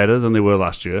getting better than they were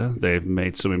last year. They've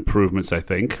made some improvements, I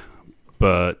think,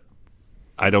 but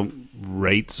I don't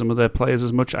rate some of their players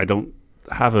as much.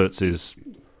 Havertz is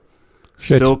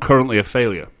Shit. still currently a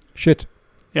failure. Shit.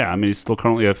 Yeah, I mean, he's still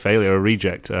currently a failure, a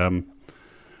reject. I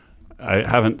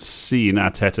haven't seen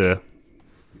Arteta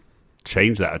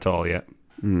change that at all yet.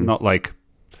 Not like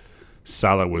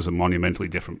Salah was a monumentally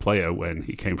different player when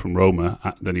he came from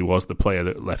Roma than he was the player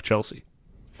that left Chelsea.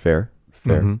 Fair.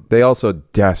 Mhm. They also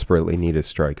desperately need a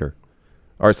striker.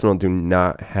 Arsenal do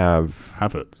not have...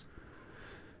 Havertz.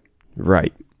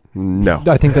 Right. No.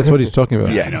 I think that's what he's talking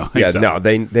about. Yeah, I know. Yeah, Exactly.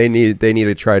 no, they need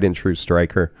a tried and true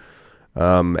striker,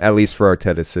 at least for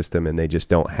Arteta's system, and they just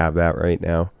don't have that right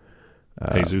now.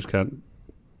 Jesus can't.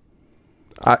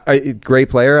 Great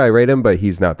player, I rate him, but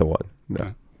he's not the one.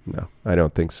 Okay. No, I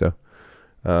don't think so.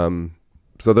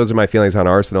 So those are my feelings on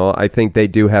Arsenal. I think they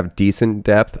do have decent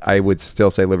depth. I would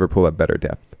still say Liverpool have better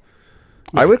depth.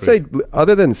 I would say,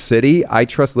 other than City, I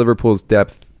trust Liverpool's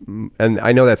depth. And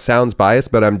I know that sounds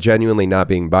biased, but I'm genuinely not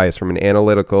being biased. From an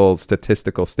analytical,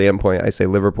 statistical standpoint, I say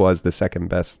Liverpool has the second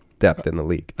best depth in the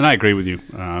league. And I agree with you.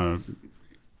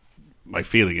 My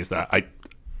feeling is that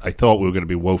I thought we were going to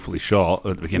be woefully short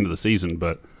at the beginning of the season,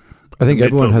 but I think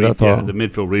everyone had that thought. Yeah, the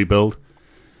midfield rebuild.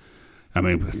 I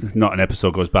mean, not an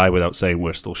episode goes by without saying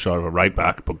we're still short of a right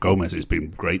back, but Gomez has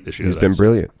been great this year. He's been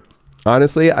brilliant.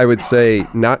 Honestly, I would say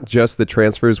not just the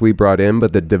transfers we brought in,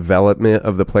 but the development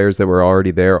of the players that were already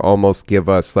there almost give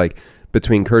us, like,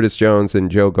 between Curtis Jones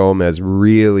and Joe Gomez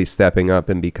really stepping up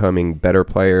and becoming better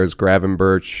players.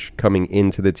 Gravenberch coming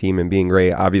into the team and being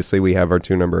great. Obviously, we have our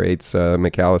two number 8s,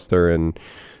 McAllister and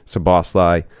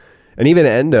Szoboszlai. And even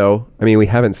Endo, I mean, we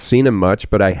haven't seen him much,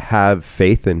 but I have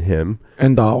faith in him.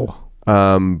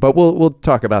 But we'll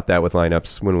talk about that with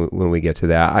lineups when we get to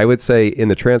that. I would say in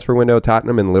the transfer window,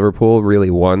 Tottenham and Liverpool really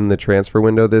won the transfer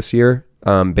window this year,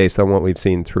 based on what we've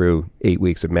seen through 8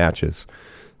 weeks of matches.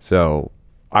 So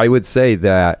I would say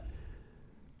that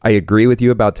I agree with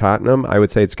you about Tottenham. I would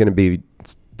say it's going to be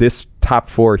this top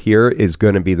 4 here is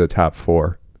going to be the top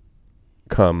 4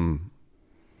 come.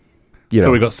 So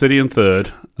we got City in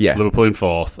 3rd, yeah. Liverpool in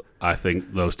 4th. I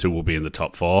think those two will be in the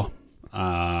top 4.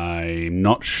 I'm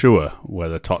not sure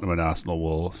whether Tottenham and Arsenal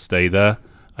will stay there.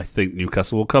 I think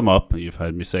Newcastle will come up. You've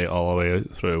heard me say it all the way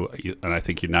through. And I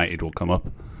think United will come up.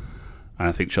 And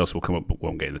I think Chelsea will come up but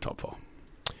won't get in the top 4.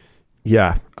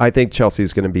 Yeah, I think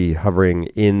Chelsea's going to be hovering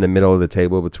in the middle of the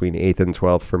table between 8th and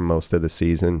 12th for most of the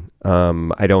season.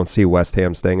 I don't see West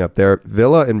Ham staying up there.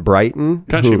 Villa and Brighton.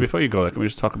 Actually, before you go there, can we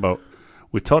just talk about...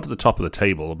 We've talked at the top of the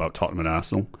table about Tottenham and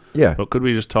Arsenal. Yeah. But could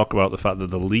we just talk about the fact that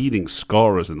the leading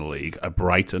scorers in the league are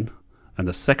Brighton and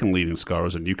the second leading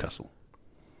scorers are Newcastle?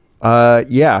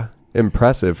 Yeah,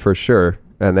 impressive for sure.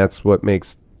 And that's what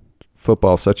makes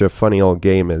football such a funny old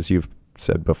game, as you've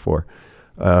said before.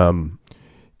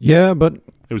 Yeah, but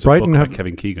it was Brighton a book by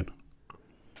Kevin Keegan.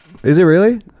 Is it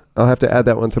really? I'll have to add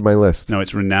that one to my list. No,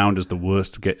 it's renowned as the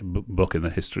worst book in the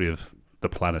history of the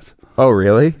planet. Oh,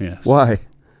 really? Yes. Why?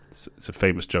 It's a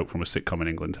famous joke from a sitcom in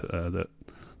England that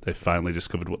they finally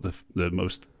discovered what the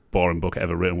most boring book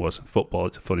ever written was. Football,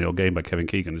 It's a Funny Old Game by Kevin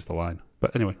Keegan is the line.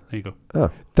 But anyway, there you go.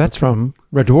 Oh, that's from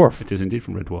Red Dwarf. It is indeed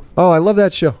from Red Dwarf. Oh, I love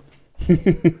that show.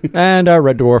 And our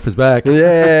Red Dwarf is back.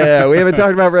 Yeah, we haven't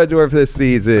talked about Red Dwarf this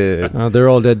season. They're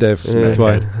all dead, Dave. That's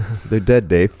why. They're dead,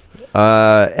 Dave.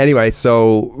 Anyway,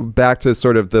 so back to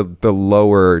sort of the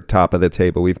lower top of the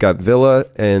table. We've got Villa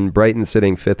and Brighton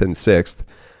sitting 5th and 6th.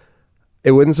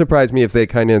 It wouldn't surprise me if they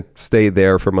kind of stay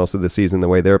there for most of the season the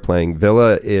way they're playing.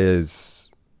 Villa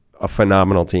is a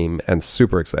phenomenal team and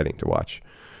super exciting to watch.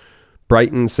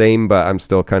 Brighton, same, but I'm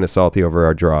still kind of salty over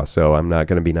our draw, so I'm not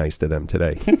going to be nice to them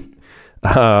today.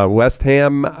 West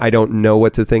Ham, I don't know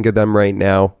what to think of them right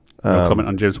now. No comment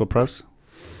on James Ward-Prowse?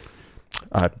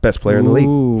 Best player in the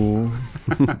league.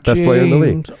 Best player in the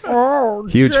league. Oh,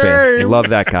 huge fan. Love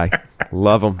that guy.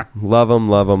 Love him. Love him.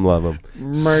 Love him. Love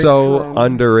him. So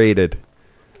underrated.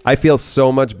 I feel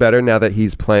so much better now that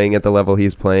he's playing at the level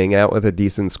he's playing at with a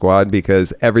decent squad,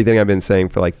 because everything I've been saying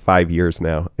for like 5 years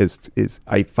now is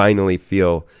I finally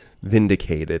feel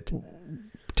vindicated.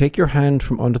 Take your hand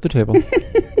from under the table.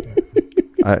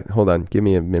 Hold on. Give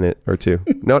me a minute or two.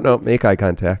 No. Make eye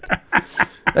contact.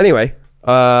 Anyway,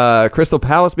 Crystal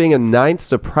Palace being in 9th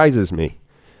surprises me.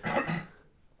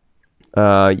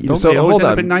 Don't so they always hold end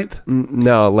on. up in 9th?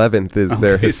 No, 11th is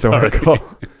their historical.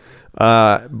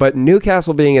 But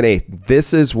Newcastle being in 8th,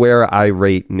 this is where I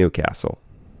rate Newcastle.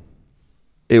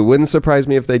 It wouldn't surprise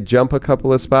me if they jump a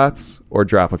couple of spots or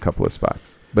drop a couple of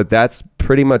spots. But that's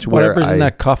pretty much where Whatever's in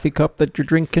that coffee cup that you're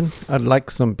drinking, I'd like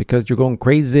some because you're going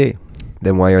crazy.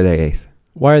 Then why are they 8th?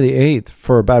 Why are they 8th?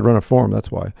 For a bad run of form,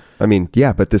 that's why. I mean,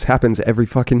 yeah, but this happens every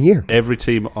fucking year. Every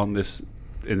team in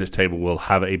this table will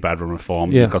have a bad run of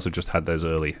form because they've just had theirs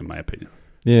early, in my opinion.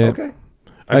 Yeah. Okay.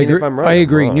 I mean, agree. if I'm right, I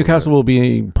agree. wrong, Newcastle will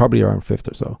be probably around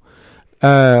 5th or so.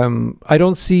 I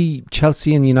don't see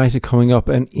Chelsea and United coming up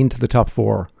and into the top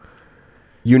 4.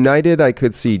 United, I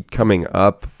could see coming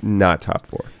up, not top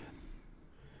 4.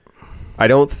 I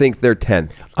don't think they're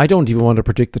 10th. I don't even want to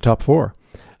predict the top 4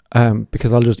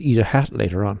 because I'll just eat a hat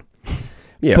later on.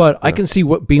 Yeah, but I can see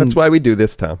what being... That's why we do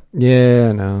this, Tom.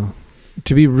 Yeah, no.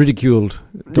 To be ridiculed.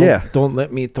 Don't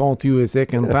let me taunt you a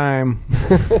second time.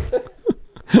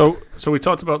 So we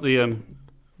talked about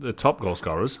the top goal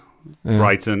scorers,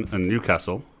 Brighton and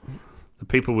Newcastle. The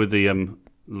people with the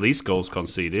least goals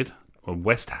conceded are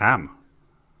West Ham.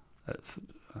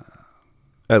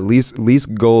 At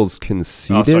least goals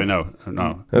conceded. Oh, sorry,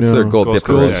 no. That's their goal Goals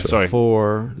differential. conceded, sorry.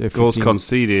 Goals 15.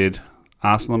 conceded.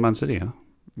 Arsenal and Man City. Huh?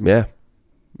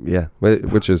 Yeah,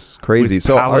 which is crazy.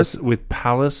 With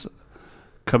Palace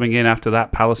coming in after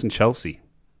that, Palace and Chelsea.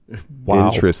 Wow.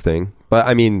 Interesting. But,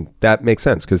 I mean, that makes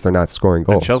sense because they're not scoring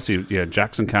goals. And Chelsea,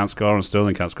 Jackson can't score and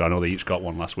Sterling can't score. I know they each got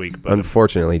one last week. But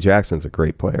Unfortunately, Jackson's a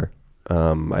great player.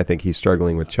 I think he's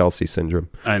struggling with Chelsea syndrome.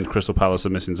 And Crystal Palace are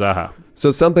missing Zaha.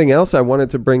 So something else I wanted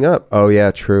to bring up. Oh,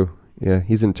 yeah, true. Yeah,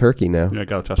 he's in Turkey now. Yeah,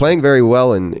 Galatasaray. Playing very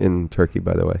well in Turkey,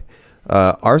 by the way.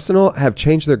 Arsenal have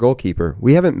changed their goalkeeper.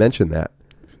 We haven't mentioned that.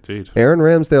 Indeed. Aaron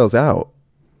Ramsdale's out.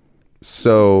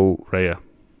 So, Raya.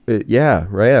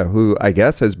 Raya, who I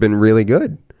guess has been really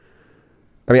good.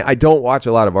 I mean, I don't watch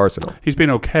a lot of Arsenal. He's been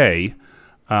okay.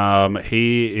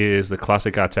 He is the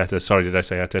classic Arteta. Sorry, did I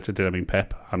say Arteta? Did I mean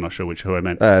Pep? I'm not sure who I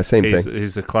meant. Same thing.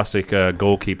 He's the classic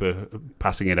goalkeeper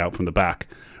passing it out from the back.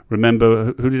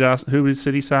 Remember who did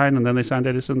City sign? And then they signed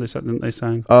Edison. Didn't they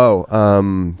sign? Oh,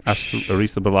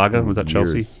 Aretha Balaga. Was that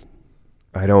Chelsea?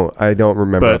 I don't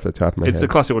remember off the top of my head. It's the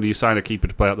classic when you sign a keeper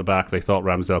to play out the back. They thought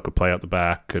Ramsdale could play out the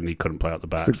back, and he couldn't play out the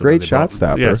back. It's a great shot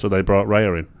stopper. Yeah, so they brought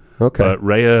Raya in. Okay. But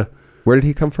Raya... Where did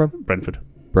he come from?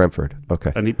 Brentford.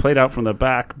 Okay. And he played out from the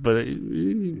back, but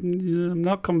I'm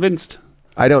not convinced.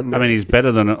 I don't know. I mean, he's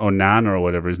better than Onana or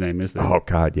whatever his name is. Oh,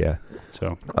 God, yeah.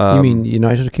 So, you mean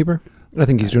United keeper? I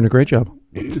think he's doing a great job.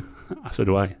 So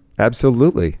do I.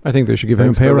 Absolutely. I think they should give him a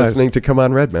Thanks pay for rise. listening to Come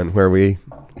On Redmen, where we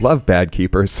love bad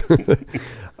keepers.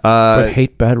 But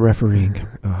hate bad refereeing.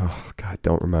 Oh, God,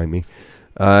 don't remind me.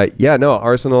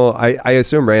 Arsenal, I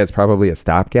assume Raya's probably a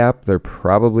stopgap. They're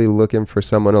probably looking for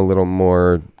someone a little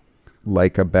more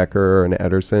like a Becker or an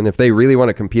Ederson. If they really want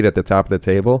to compete at the top of the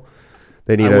table,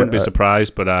 they need I wouldn't be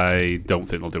surprised, but I don't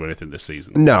think they'll do anything this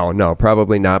season. No,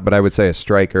 probably not. But I would say a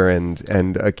striker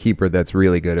and a keeper that's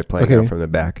really good at playing out from the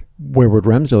back. Where would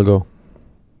Ramsdale go?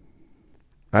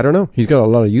 I don't know. He's got a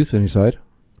lot of youth in his side.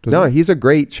 He's a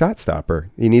great shot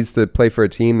stopper. He needs to play for a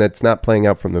team that's not playing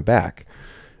out from the back.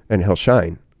 And he'll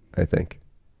shine, I think.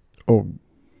 Oh.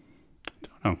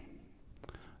 Don't know.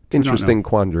 Interesting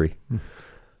quandary.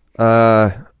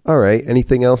 All right.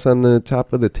 Anything else on the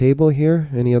top of the table here?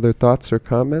 Any other thoughts or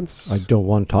comments? I don't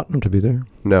want Tottenham to be there.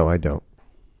 No, I don't.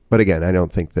 But again, I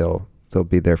don't think they'll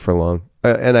be there for long.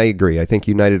 And I agree. I think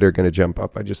United are going to jump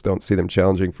up. I just don't see them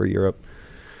challenging for Europe.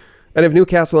 And if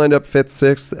Newcastle end up 5th,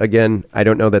 6th, again, I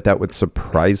don't know that would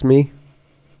surprise me.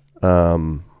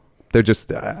 They're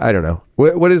just, I don't know.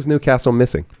 What is Newcastle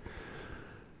missing?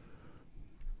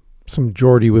 Some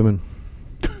Geordie women.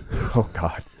 Oh,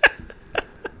 God.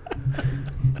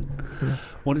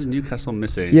 What is Newcastle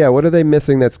missing? Yeah, what are they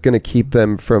missing that's going to keep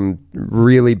them from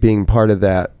really being part of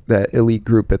that elite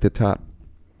group at the top?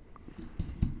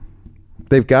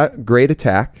 They've got great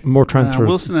attack. More transfers.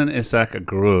 Wilson and Isak are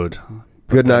good.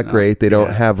 Good, not great. They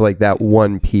don't have like that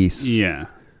one piece. Yeah.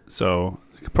 So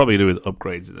they could probably do with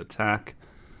upgrades in attack.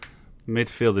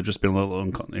 Midfield, they've just been a little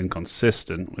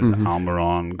inconsistent with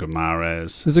Almiron,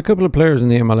 Guimaraes. There's a couple of players in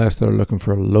the MLS that are looking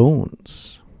for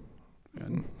loans.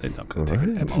 They're not going to take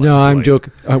an MLS No, I'm player.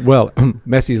 joking.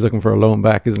 Messi's looking for a loan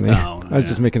back, isn't he? No, I was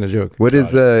just making a joke. What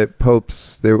is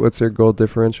Pope's? What's their goal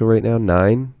differential right now?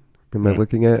 9? Am I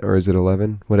looking at, or is it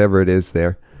 11? Whatever it is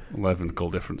there. 11 goal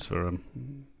difference for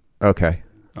him. Okay.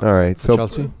 All right. So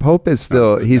Chelsea? Pope is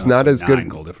still, he's not as good. 9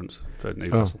 goal difference for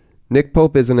Newcastle. Nick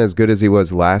Pope isn't as good as he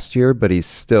was last year, but he's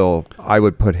still, I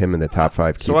would put him in the top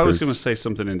 5 keepers. So I was going to say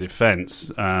something in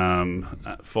defence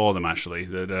for them, actually.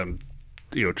 That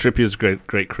Trippier's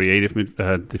great creative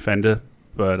defender,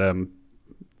 but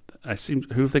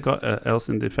who have they got else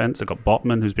in defence? They got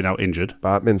Botman, who's been out injured.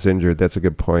 Botman's injured. That's a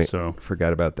good point. So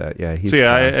forgot about that. Yeah, he's. So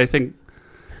yeah, I think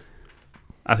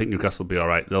Newcastle will be all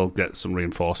right. They'll get some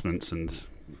reinforcements and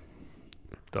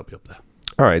they'll be up there.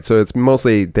 All right, so it's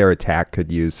mostly their attack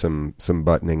could use some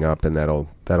buttoning up, and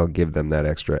that'll give them that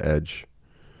extra edge.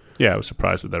 Yeah, I was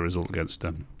surprised with their result against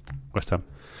West Ham.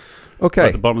 Okay.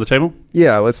 At the bottom of the table?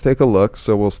 Yeah, let's take a look.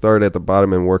 So we'll start at the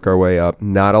bottom and work our way up.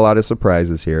 Not a lot of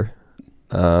surprises here.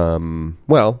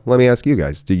 Well, let me ask you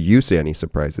guys. Do you see any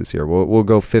surprises here? We'll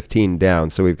go 15 down.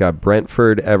 So we've got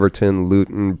Brentford, Everton,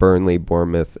 Luton, Burnley,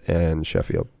 Bournemouth, and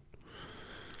Sheffield.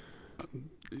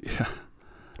 Yeah.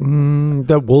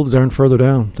 That Wolves aren't further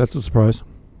down. That's a surprise.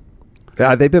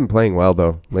 They've been playing well,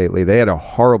 though, lately. They had a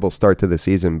horrible start to the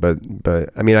season, but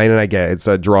I mean, I get it. It's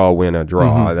a draw, win, a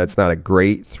draw. Mm-hmm. That's not a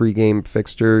great 3-game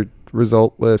fixture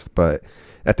result list, but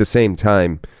at the same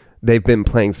time, they've been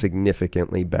playing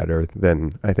significantly better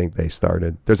than I think they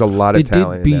started. There's a lot of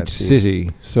talent in that team. They did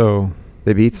beat City, so...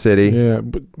 They beat City. Yeah,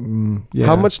 but... yeah.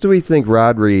 How much do we think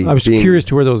Rodri... I was curious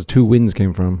to where those 2 wins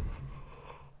came from.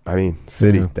 I mean,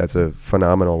 City, Yeah. that's a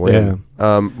phenomenal win.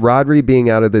 Rodri being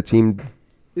out of the team,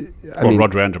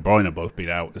 Rodri and De Bruyne have both been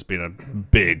out. It's been a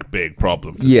big, big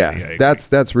problem for City. I agree.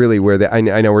 that's really where I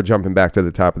know we're jumping back to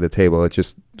the top of the table. It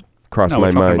just crossed we're my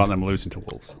talking mind. about them losing to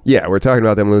Wolves. Yeah, we're talking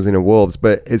about them losing to Wolves,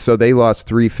 but so they lost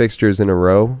 3 fixtures in a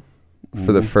row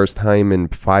for the first time in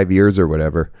 5 years or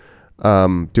whatever.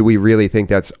 Do we really think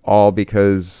that's all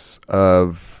because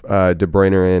of De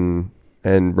Bruyne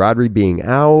and Rodri being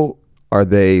out? Are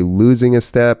they losing a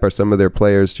step? Are some of their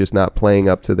players just not playing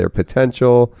up to their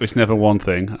potential? It's never one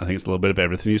thing. I think it's a little bit of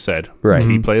everything you said. Right.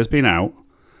 Key players being out,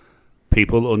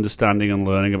 people understanding and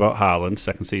learning about Haaland,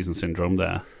 second season syndrome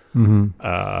there.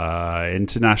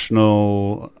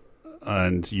 International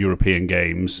and European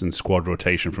games and squad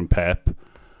rotation from Pep.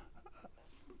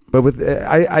 But with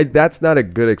that's not a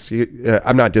good excuse.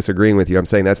 I'm not disagreeing with you. I'm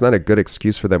saying that's not a good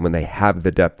excuse for them when they have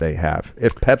the depth they have.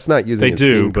 If Pep's not using They his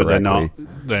do, team but correctly,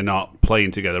 they're not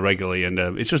playing together regularly, and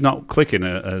it's just not clicking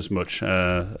as much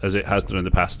as it has done in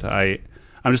the past. I'm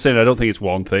just saying I don't think it's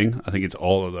one thing. I think it's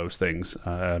all of those things.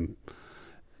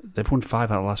 They've won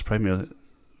 5 out of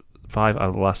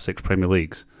the last 6 Premier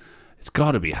Leagues. It's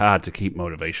got to be hard to keep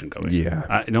motivation going.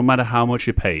 Yeah. No matter how much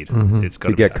you're paid, it's got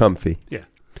to to get be hard. comfy. Yeah,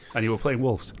 and you were playing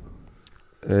Wolves.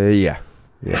 Yeah.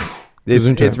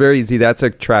 It's very easy. That's a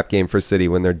trap game for City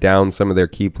when they're down some of their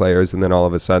key players, and then all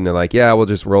of a sudden they're like, "Yeah, we'll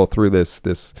just roll through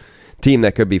this team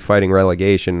that could be fighting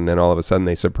relegation," and then all of a sudden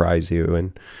they surprise you.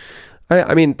 And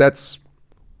I mean, that's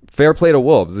fair play to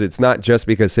Wolves. It's not just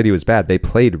because City was bad; they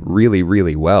played really,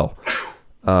 really well.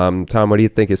 Tom, what do you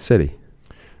think of City?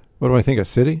 What do I think of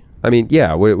City? I mean,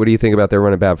 yeah. What do you think about their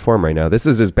run of bad form right now? This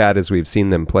is as bad as we've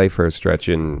seen them play for a stretch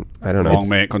in, I don't know. Long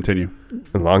may it continue.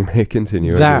 Long may it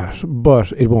continue.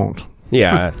 But it won't.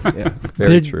 Yeah,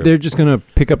 very true. They're just going to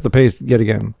pick up the pace yet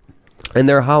again. And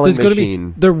their Holland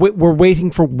machine. We're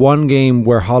waiting for one game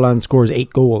where Holland scores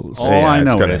 8 goals. All I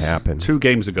know gonna is happen. 2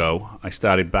 games ago, I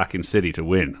started backing City to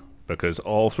win because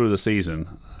all through the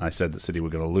season, I said that City were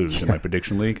going to lose in my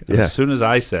prediction league. And as soon as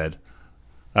I said,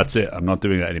 that's it, I'm not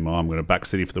doing that anymore, I'm going to back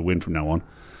City for the win from now on,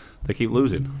 they keep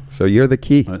losing. So you're the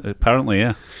key. Apparently,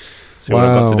 yeah. See what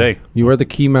I've got today. You are the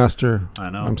key master. I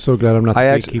know. I'm so glad I'm not the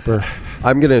gatekeeper.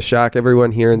 I'm going to shock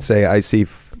everyone here and say I see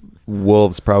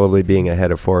Wolves probably being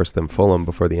ahead of Forest and Fulham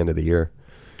before the end of the year.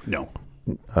 No.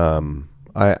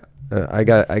 I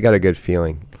got a good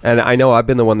feeling. And I know I've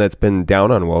been the one that's been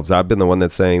down on Wolves. I've been the one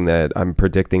that's saying that I'm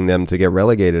predicting them to get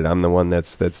relegated. I'm the one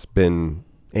that's been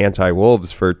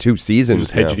anti-Wolves for 2 seasons. You're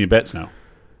just hedging your bets now.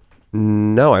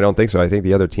 No, I don't think so. I think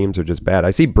the other teams are just bad.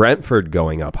 I see Brentford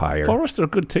going up higher. Forest are a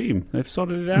good team. They've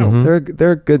sorted it out.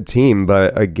 They're a good team,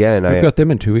 but again, I've got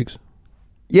them in 2 weeks.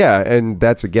 Yeah, and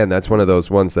that's one of those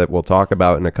ones that we'll talk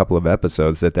about in a couple of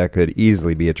episodes that could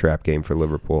easily be a trap game for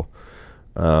Liverpool.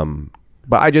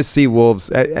 But I just see Wolves,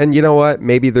 and you know what?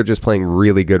 Maybe they're just playing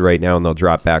really good right now, and they'll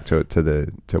drop back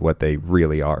to what they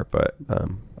really are. But I don't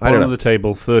know. Bottom of the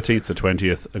table, 13th to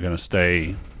 20th are going to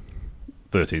stay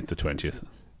 13th to 20th.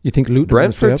 You think Luton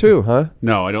Brentford too, huh?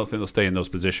 No, I don't think they'll stay in those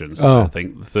positions. Oh. I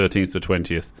think 13th to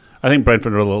 20th. I think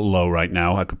Brentford are a little low right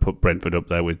now. I could put Brentford up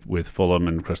there with Fulham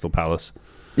and Crystal Palace.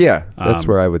 Yeah, that's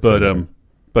where I would say.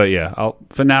 But yeah,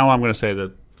 for now I'm going to say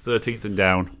that 13th and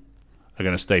down are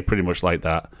going to stay pretty much like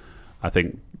that. I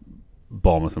think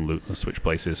Bournemouth and Luton will switch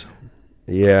places.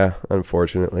 Yeah,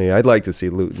 unfortunately. I'd like to see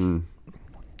Luton.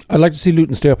 I'd like to see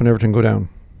Luton stay up and Everton go down.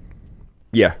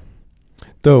 Yeah.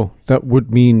 Though, that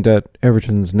would mean that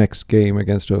Everton's next game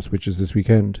against us, which is this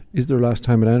weekend, is their last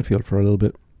time at Anfield for a little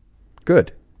bit.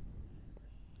 Good.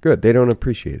 They don't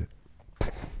appreciate it.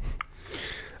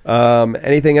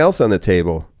 Anything else on the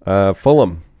table?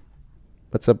 Fulham.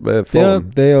 What's up,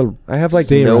 Fulham? They'll I have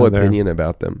no opinion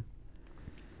about them.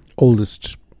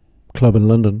 Oldest club in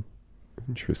London.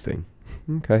 Interesting.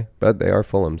 Okay, but they are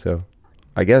Fulham, so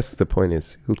I guess the point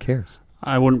is, who cares?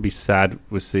 I wouldn't be sad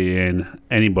with seeing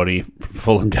anybody from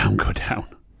Fulham down go down.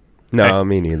 No,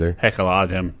 me neither. Heck, I'll add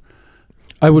him.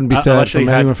 I wouldn't be sad from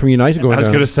anyone from United going down. I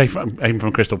was going to say aim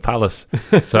from Crystal Palace.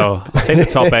 So I'll take the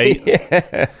top 8.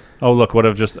 Yeah. Oh, look,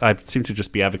 I seem to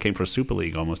just be advocating for a Super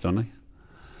League almost, don't I?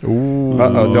 Ooh.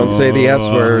 Uh-oh, don't say the S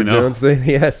word. Don't say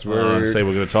the S word. Say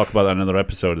we're going to talk about that in another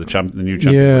episode of the new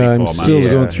Champions League format. I'm still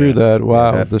going through that.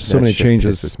 Wow, there's so many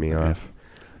changes. Pisses me off.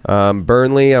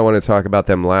 Burnley, I want to talk about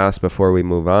them last before we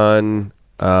move on.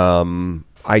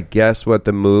 I guess what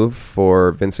the move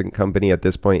for Vincent Kompany at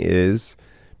this point is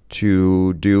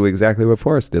to do exactly what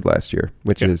Forest did last year,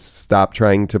 which is stop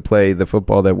trying to play the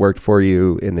football that worked for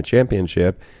you in the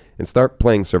Championship and start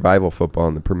playing survival football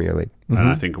in the Premier League. And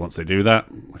I think once they do that,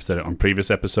 I've said it on previous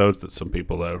episodes that some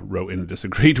people wrote in and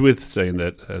disagreed with, saying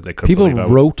that they couldn't People believe I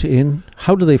was wrote in.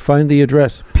 How do they find the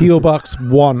address? P.O. Box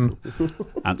 1.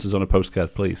 answers on a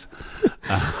postcard, please.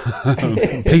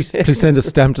 Please send a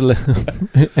stamped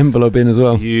envelope in as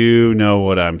well. You know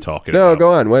what I'm talking No, about.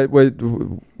 go on.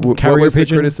 What Carrier was the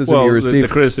pigeon? criticism Well, you the received?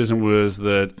 criticism was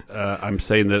that I'm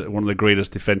saying that one of the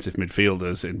greatest defensive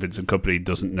midfielders in Vincent Kompany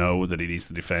doesn't know that he needs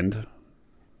to defend.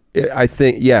 I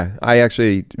think, I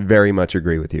actually very much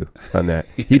agree with you on that.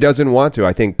 He doesn't want to.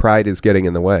 I think pride is getting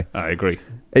in the way. I agree.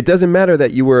 It doesn't matter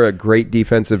that you were a great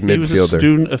defensive He was a midfielder.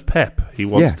 student of Pep. He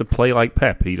wants Yeah. to play like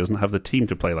Pep. He doesn't have the team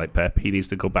to play like Pep. He needs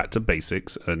to go back to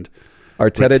basics and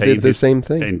Arteta retain did the his- same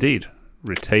thing. indeed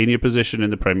retain your position in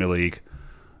the Premier League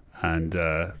and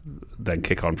then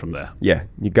kick on from there. Yeah,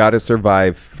 you got to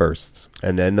survive first,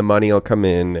 and then the money will come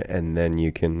in, and then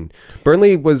you can.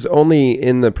 Burnley was only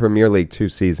in the Premier League 2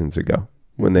 seasons ago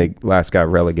when they last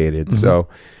got relegated. Mhm. So,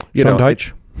 you Sean know,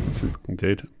 Dyche.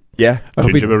 Indeed. yeah, I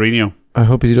hope, Ginger he, Mourinho. I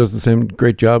hope he does the same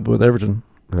great job with Everton.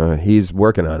 he's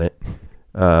working on it.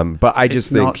 But I just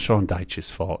It's think not Sean Dyche's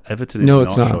fault. Everton is No, not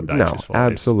it's not. Sean Dyche's no, fault.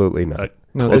 absolutely not.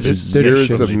 No, It's they're just they're years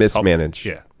shit. of top- mismanaged.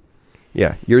 Yeah.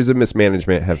 Yeah, years of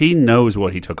mismanagement have. He knows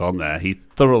what he took on there. He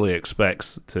thoroughly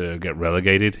expects to get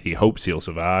relegated. He hopes he'll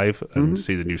survive and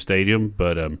see the new stadium,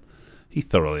 but he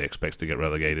thoroughly expects to get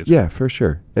relegated. Yeah, for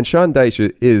sure. And Sean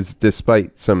Dyche is,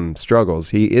 despite some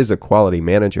struggles, he is a quality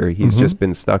manager. He's just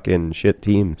been stuck in shit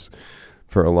teams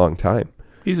for a long time.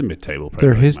 He's a mid-table They're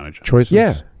Premier League his manager. choices.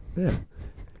 Yeah.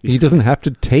 He doesn't have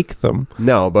to take them.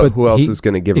 No, but But who else he- is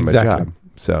going to give him a exactly. job?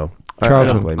 So I don't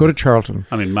Charlton. blame Go him. to Charlton.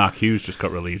 I mean, Mark Hughes just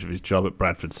got relieved of his job at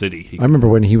Bradford City. He I remember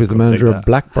when he was the Couldn't manager take of that.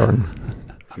 Blackburn.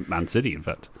 Man City, in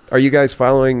fact. Are you guys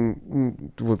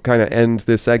following? We'll kind of end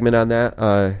this segment on that.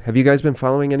 Have you guys been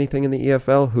following anything in the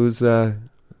EFL?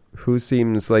 Who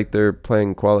seems like they're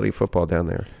playing quality football down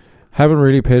there? Haven't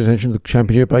really paid attention to the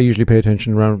championship. I usually pay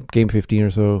attention around game 15 or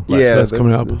so. Yeah, That's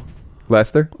coming up.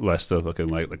 Leicester. Leicester looking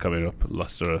like they're coming up.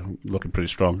 Leicester are looking pretty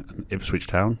strong. And Ipswich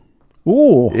Town,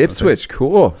 Ooh. Ipswich,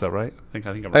 cool. is that right? I think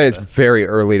I'm I mean, right it's there. very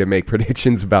early to make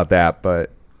predictions about that,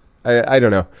 but I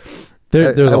don't know.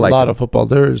 There's I a like lot them. of football.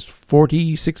 There's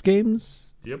 46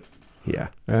 games. Yep. Yeah.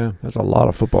 Yeah, that's a lot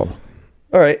of football.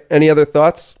 All right. Any other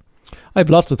thoughts? I have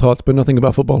lots of thoughts, but nothing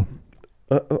about football.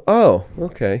 Oh,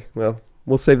 okay. Well,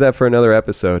 we'll save that for another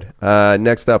episode.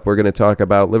 Next up, we're going to talk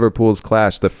about Liverpool's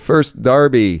clash, the first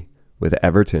derby with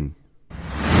Everton.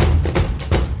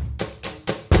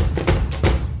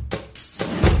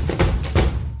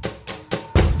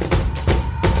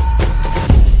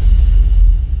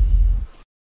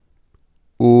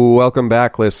 Welcome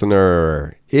back,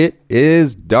 listener. It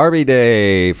is Derby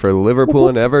Day for Liverpool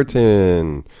and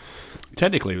Everton.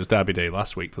 Technically, it was Derby Day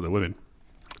last week for the women.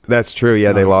 That's true.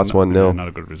 Yeah, they lost 1-0. Not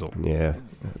a good result. Yeah.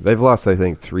 They've lost, I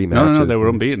think, 3 matches. No, they were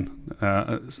unbeaten.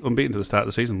 Unbeaten to the start of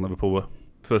the season. Liverpool were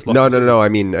first loss. No. I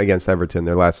mean, against Everton,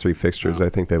 their last 3 fixtures, Oh. I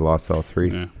think they lost all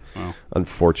 3, Yeah. Wow.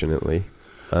 unfortunately.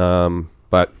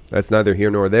 But that's neither here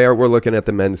nor there. We're looking at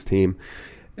the men's team.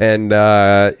 And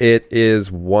it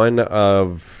is one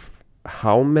of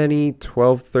how many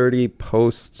 12:30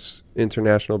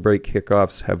 post-international break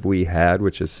kickoffs have we had,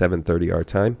 which is 7:30 our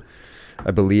time?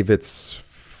 I believe it's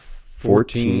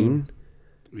 14.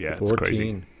 Yeah, it's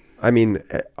crazy. I mean,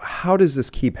 how does this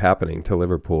keep happening to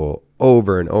Liverpool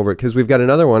over and over? Because we've got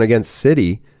another one against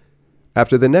City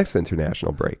after the next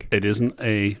international break. It isn't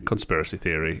a conspiracy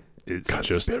theory. It's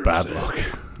just bad luck.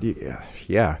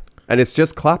 Yeah. And it's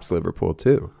just Klopp's Liverpool,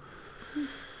 too.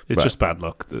 It's But- just bad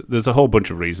luck. There's a whole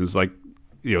bunch of reasons. Like,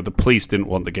 you know, the police didn't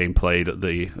want the game played at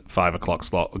the 5 o'clock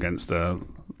slot against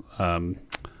Man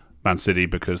City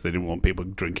because they didn't want people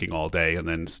drinking all day and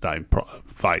then starting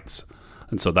fights.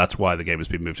 And so that's why the game has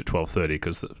been moved to 12:30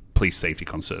 because the police safety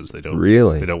concerns. They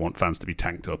don't want fans to be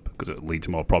tanked up because it will lead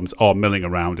to more problems or milling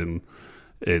around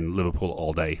in Liverpool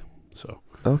all day. So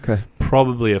Okay.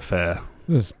 probably a fair.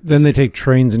 Then they take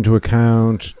trains into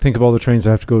account. Think of all the trains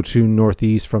that have to go to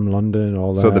northeast from London,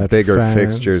 all that. So the bigger fans.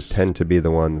 fixtures tend to be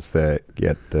the ones that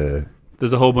get the...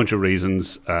 There's a whole bunch of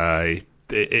reasons.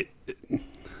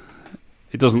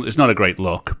 It doesn't. It's not a great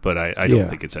look, but I don't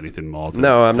think it's anything more. Than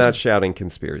No, I'm not shouting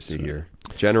conspiracy here.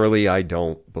 Generally, I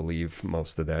don't believe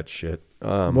most of that shit.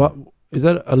 What is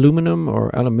that? Aluminum or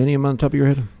aluminium on top of your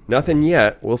head? Nothing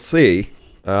yet. We'll see.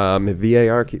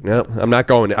 VAR... No, I'm not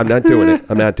going... I'm not doing it.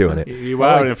 I'm not doing it. You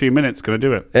are in a few minutes going to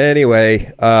do it.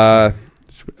 Anyway, Are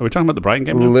we talking about the Brighton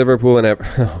game now? Liverpool and...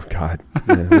 Oh, God.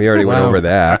 Yeah, we already went Wow. over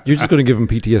that. You're just going to give them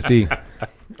PTSD.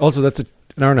 Also, that's an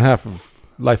hour and a half of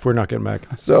life we're not getting back.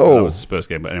 That So, was a Spurs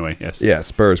game, but anyway, yes. yeah,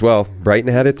 Spurs. Well,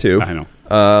 Brighton had it too. I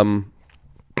know.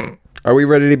 Are we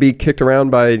ready to be kicked around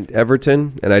by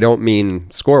Everton? And I don't mean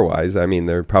score-wise. I mean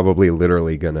they're probably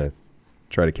literally going to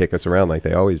try to kick us around like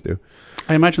they always do.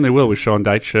 I imagine they will with Sean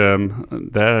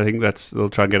Dyche there. I think they'll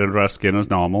try and get under our skin as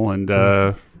normal, and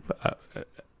it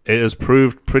has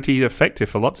proved pretty effective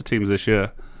for lots of teams this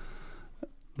year.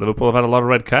 Liverpool have had a lot of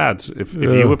red cards. If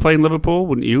you were playing Liverpool,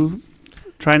 wouldn't you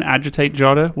try and agitate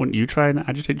Jota? Wouldn't you try and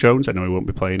agitate Jones? I know he won't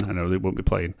be playing. I know they won't be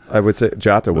playing. I would say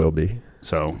Jota will be.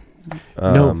 So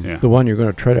No, the one you're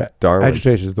going to try to Darwin.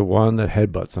 agitate is the one that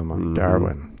headbutts someone.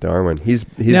 Darwin. He's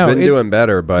Now, been doing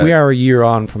better, but We are a year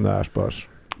on from that,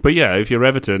 but yeah, if you're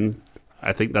Everton,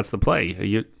 I think that's the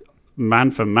play. Man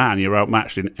for man, you're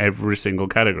outmatched in every single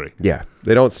category. yeah,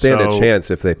 they don't stand a So- chance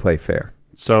if they play fair.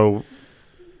 So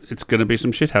it's going to be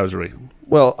some shithousery.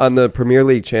 Well, on the Premier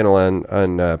League channel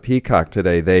on Peacock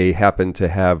today, they happened to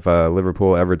have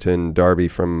Liverpool-Everton derby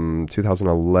from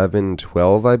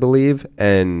 2011-12, I believe.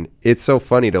 And it's so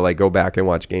funny to like go back and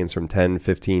watch games from 10,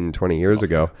 15, 20 years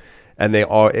ago. And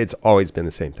it's always been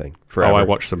the same thing forever. Oh, I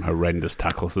watched some horrendous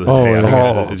tackles the Oh, other day.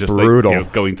 yeah. Just brutal.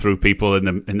 Like, going through people in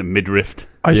the midriff.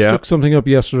 I Yeah. stuck something up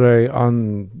yesterday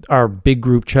on our big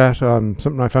group chat on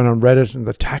something I found on Reddit, and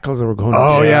the tackles that were going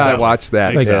Oh, on. yeah, exactly. I watched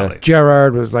that. Like Exactly.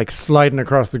 Gerrard was like sliding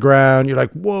across the ground. You're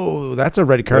like, whoa, that's a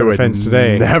red card They would offense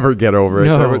today. never get over it.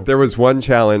 No. There was one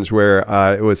challenge where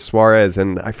it was Suarez,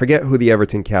 and I forget who the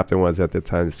Everton captain was at the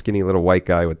time, the skinny little white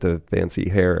guy with the fancy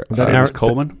hair. That James narrow-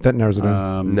 Coleman? That narrows it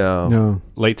down. No. No.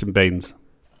 Leighton Baines.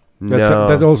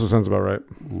 That also sounds about right.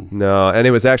 No, and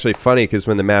it was actually funny because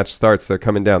when the match starts, they're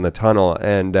coming down the tunnel,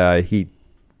 and he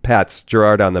pats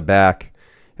Gerrard on the back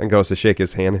and goes to shake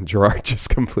his hand, and Gerrard just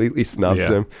completely snubs Yeah.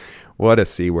 him. What a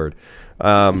C word.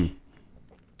 And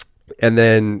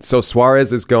then, so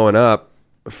Suarez is going up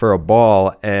for a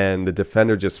ball, and the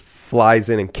defender just flies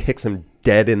in and kicks him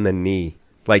dead in the knee.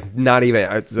 Like, not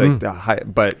even, it's like the high,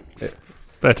 but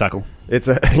Fair tackle. it's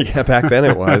yeah, back then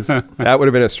it was. That would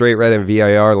have been a straight red in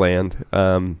VAR land.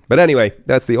 But anyway,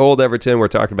 that's the old Everton. We're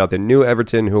talking about the new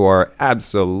Everton, who are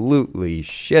absolutely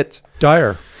shit.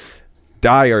 Dyer.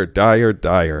 Dire.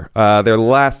 Their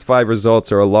last 5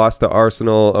 results are a loss to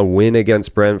Arsenal, a win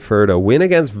against Brentford, a win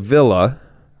against Villa,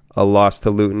 a loss to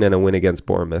Luton, and a win against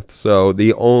Bournemouth. So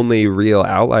the only real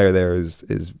outlier there is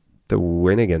the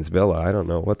win against Villa. I don't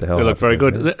know what the hell. They look very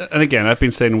happened good. there. And again, I've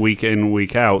been saying week in,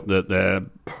 week out that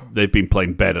they've been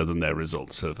playing better than their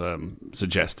results have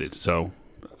suggested. So,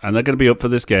 and they're going to be up for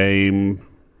this game.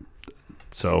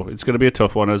 So it's going to be a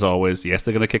tough one as always. Yes,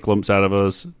 they're going to kick lumps out of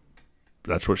us.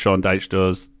 That's what Sean Dyche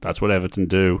does. That's what Everton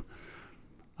do.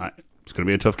 It's going to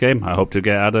be a tough game. I hope to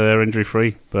get out of there injury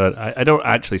free, but I don't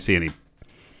actually see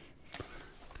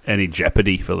any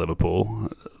jeopardy for Liverpool.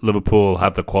 Liverpool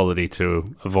have the quality to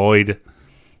avoid, as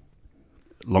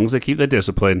long as they keep their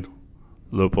discipline,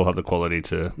 Liverpool have the quality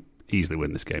to easily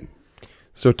win this game.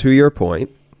 So to your point,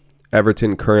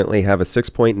 Everton currently have a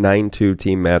 6.92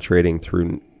 team match rating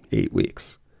through 8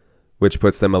 weeks, which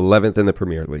puts them 11th in the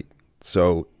Premier League.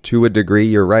 So to a degree,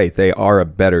 you're right. They are a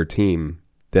better team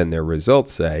than their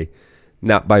results say.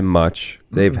 Not by much.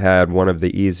 They've had one of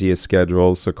the easiest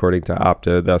schedules, according to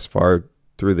Opta, thus far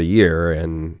through the year,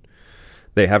 and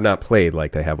they have not played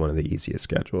like they have one of the easiest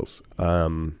schedules.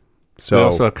 So They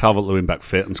also have Calvert-Lewin back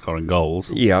fit and scoring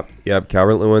goals. Yep.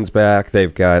 Calvert-Lewin's back.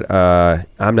 They've got.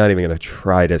 I'm not even going to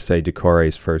try to say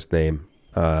Decore's first name.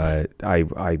 I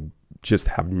just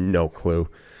have no clue.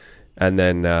 And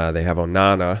then they have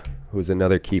Onana, who's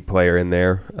another key player in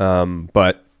there.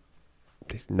 But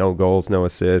no goals, no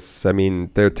assists. I mean,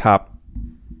 their top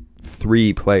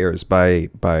 3 players by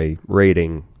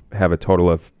rating have a total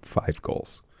of 5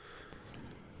 goals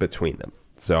between them.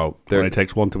 So It only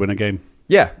takes one to win a game.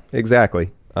 yeah,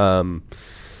 exactly.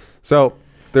 So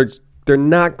they're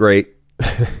not great.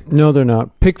 No, they're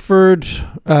not. Pickford,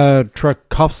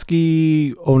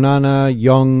 Trakowski, Onana,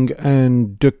 Young,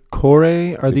 and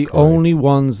Decore are the Decore. only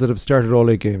ones that have started all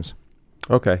 8 games.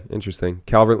 Okay, interesting.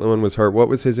 Calvert-Lewin was hurt. What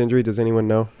was his injury? Does anyone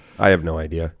know? I have no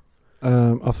idea.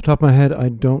 Off the top of my head, I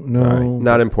don't know. All right.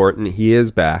 Not important. He is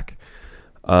back.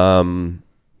 Sean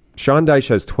Dyche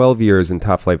has 12 years in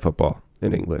top-flight football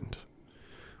in England.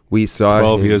 We saw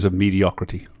 12 him- years of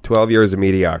mediocrity. 12 years of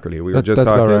mediocrity. We were just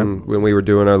That's about talking right. when we were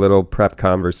doing our little prep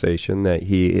conversation that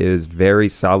he is very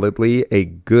solidly a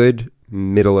good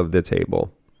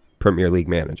middle-of-the-table Premier League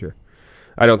manager.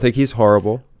 I don't think he's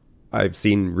horrible. I've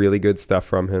seen really good stuff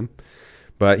from him.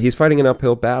 But he's fighting an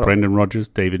uphill battle. Brendan Rodgers,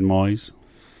 David Moyes.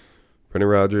 Brendan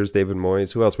Rodgers, David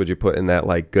Moyes. Who else would you put in that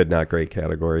like good, not great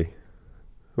category?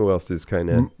 Who else is kind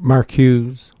of... Mark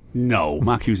Hughes. No,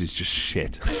 Mark Hughes is just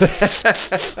shit.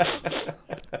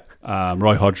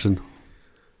 Roy Hodgson.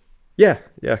 Yeah,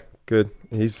 good.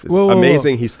 He's Whoa.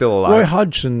 amazing. He's still alive. Roy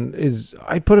Hodgson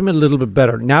I'd put him in a little bit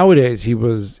better. Nowadays,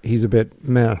 he's a bit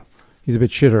meh. He's a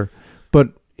bit shitter. But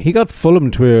he got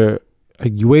Fulham to a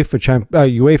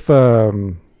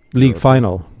UEFA League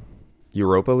final.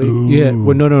 Europa League? Ooh. Yeah,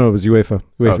 well, no, it was UEFA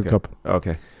Okay. Cup.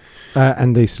 Okay.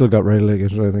 And they still got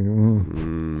relegated, I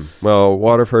think. Well,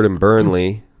 Waterford and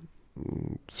Burnley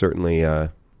certainly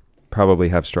probably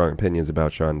have strong opinions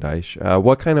about Sean Dyche.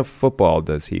 What kind of football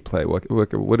does he play?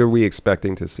 What are we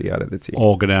expecting to see out of the team?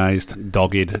 Organised,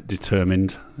 dogged,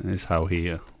 determined is how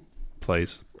he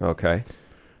plays. Okay.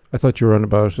 I thought you were on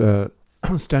about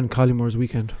Stan Collymore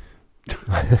weekend.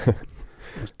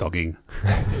 It's dogging.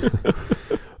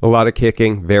 A lot of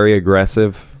kicking, very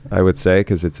aggressive, I would say,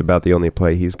 because it's about the only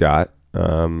play he's got.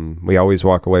 We always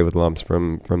walk away with lumps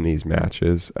from these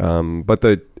matches. But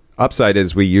the upside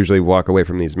is we usually walk away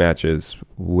from these matches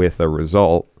with a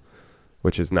result,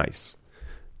 which is nice.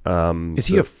 Is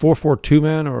he a 4-4-2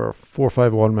 man or a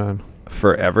 4-5-1 man?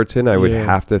 For Everton, I would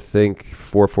have to think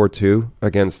 4-4-2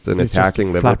 against an He's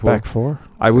attacking just Liverpool. Flat back four?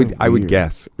 I would Weird.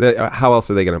 guess. How else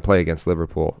are they going to play against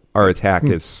Liverpool? Our attack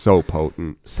is so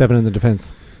potent. 7 in the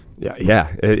defense.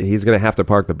 Yeah. He's going to have to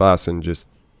park the bus and just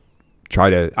try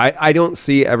to. I don't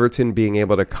see Everton being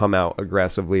able to come out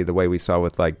aggressively the way we saw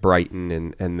with like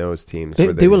Brighton and those teams.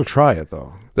 They will try it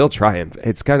though. They'll try, and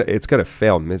it's going to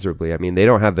fail miserably. I mean, they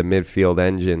don't have the midfield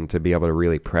engine to be able to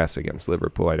really press against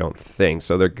Liverpool, I don't think.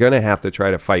 So they're going to have to try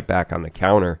to fight back on the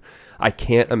counter. I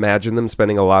can't imagine them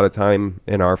spending a lot of time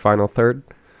in our final third.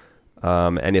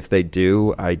 And if they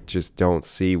do, I just don't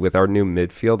see, with our new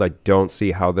midfield, I don't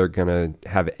see how they're going to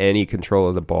have any control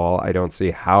of the ball. I don't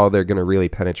see how they're going to really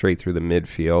penetrate through the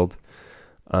midfield.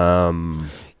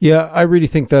 Yeah, I really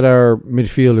think that our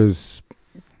midfield is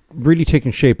really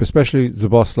taking shape, especially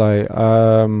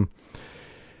Szoboszlai.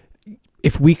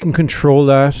 If we can control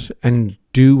that and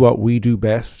do what we do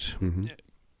best, and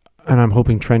I'm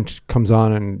hoping Trent comes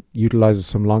on and utilizes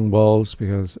some long balls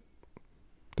because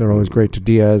they're always great to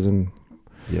Diaz, and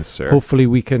yes, sir. hopefully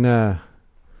we can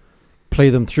play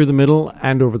them through the middle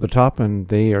and over the top, and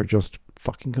they are just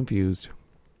fucking confused.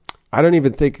 I don't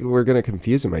even think we're going to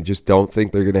confuse them. I just don't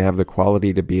think they're going to have the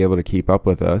quality to be able to keep up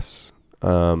with us.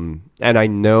 And I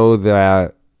know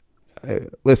that,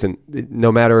 listen,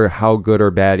 no matter how good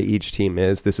or bad each team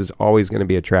is, this is always going to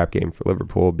be a trap game for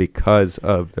Liverpool because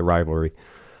of the rivalry.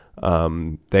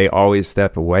 They always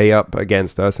step way up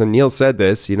against us. And Neil said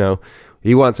this,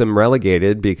 he wants them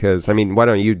relegated because, I mean, why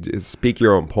don't you speak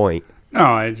your own point?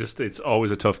 No, it's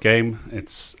always a tough game.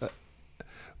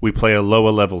 We play a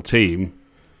lower level team,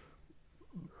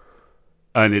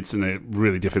 and it's a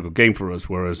really difficult game for us,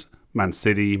 whereas Man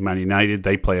City, Man United,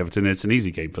 they play Everton, and it's an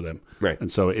easy game for them. Right.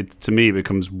 And so to me, it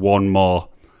becomes one more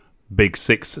Big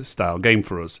Six style game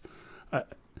for us.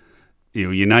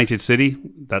 United City,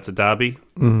 that's a derby.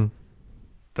 Mm-hmm.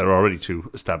 They're already two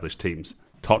established teams.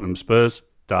 Tottenham Spurs,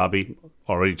 derby,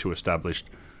 already two established,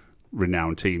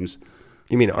 renowned teams.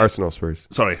 You mean Arsenal Spurs?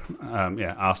 Sorry,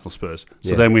 Arsenal Spurs.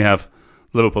 So Yeah. then we have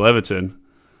Liverpool Everton.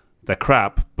 They're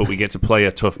crap, but we get to play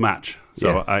a tough match.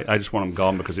 So Yeah. I just want them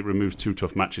gone because it removes two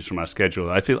tough matches from our schedule.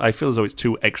 I feel as though it's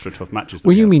two extra tough matches.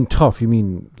 When you mean tough, you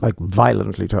mean like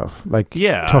violently tough, like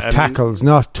tough tackles,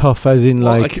 not tough as in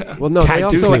Well, no, they tactics.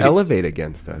 also think it's- elevate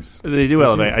against us. They do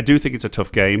elevate. I do think it's a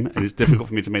tough game, and it's difficult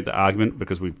for me to make the argument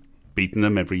because we've beaten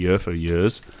them every year for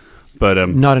years. But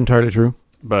Not entirely true.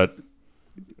 but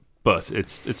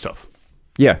it's tough.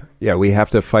 Yeah, we have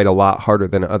to fight a lot harder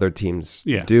than other teams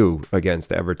Yeah. do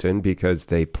against Everton because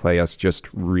they play us just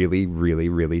really, really,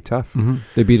 really tough. Mm-hmm.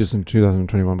 They beat us in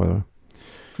 2021, by the way.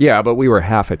 Yeah, but we were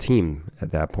half a team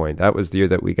at that point. That was the year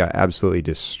that we got absolutely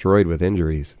destroyed with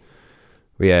injuries.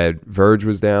 We had Verge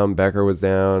was down, Becker was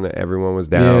down, everyone was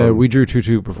down. Yeah, we drew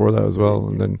 2-2 before that as well,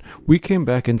 and then we came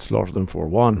back and slaughtered them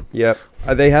 4-1. Yep,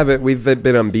 they have it. We've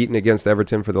been unbeaten against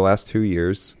Everton for the last 2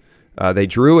 years. They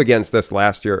drew against us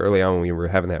last year early on when we were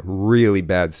having that really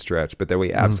bad stretch, but then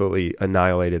we absolutely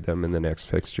annihilated them in the next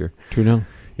fixture. 2-0.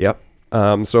 Yep.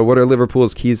 So what are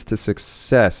Liverpool's keys to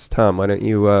success? Tom, why don't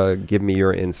you give me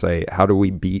your insight? How do we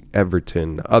beat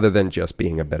Everton other than just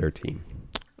being a better team?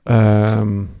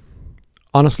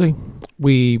 Honestly,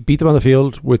 we beat them on the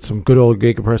field with some good old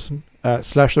gegenpressing.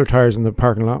 Slash their tires in the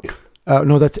parking lot.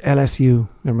 No, that's LSU.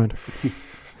 Never mind.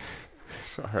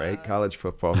 All right, college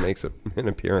football makes an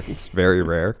appearance very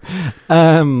rare.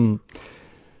 Nothing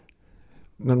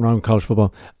wrong with college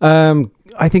football.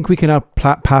 I think we can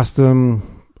outpass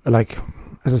them. Like,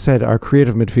 as I said, our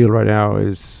creative midfield right now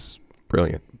is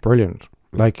Brilliant. brilliant.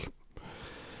 Like,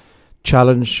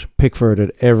 challenge Pickford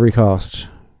at every cost,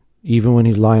 even when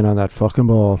he's lying on that fucking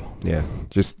ball. Yeah,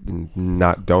 just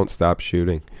don't stop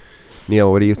shooting.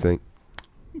 Neil, what do you think?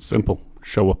 Simple.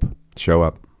 Show up. Show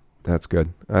up. That's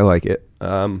good. I like it.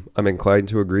 I'm inclined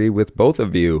to agree with both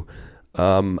of you.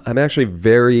 I'm actually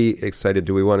very excited.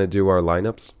 Do we want to do our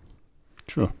lineups?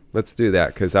 Sure. Let's do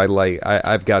that because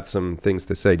I've got some things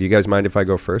to say. Do you guys mind if I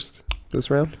go first this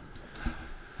round?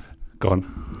 Go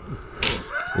on.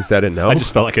 Is that a no? I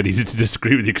just felt like I needed to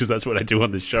disagree with you because that's what I do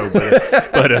on this show.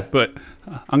 But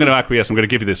I'm going to acquiesce. I'm going to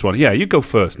give you this one. Yeah, you go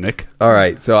first, Nick. All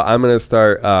right. So I'm going to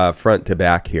start front to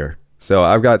back here. So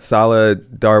I've got Salah,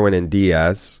 Darwin, and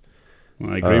Diaz.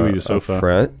 I agree with you so far.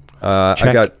 Front.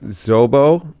 I got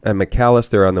Zobo and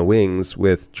McAllister on the wings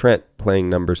with Trent playing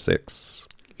number 6.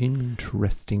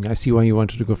 Interesting. I see why you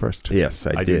wanted to go first. Yes,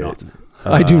 I did. do not.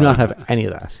 I do not have any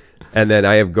of that. And then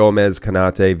I have Gomez,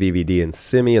 Konate, VVD, and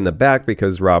Simi in the back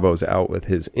because Robbo's out with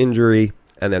his injury.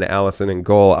 And then Allison in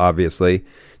goal, obviously.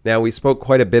 Now, we spoke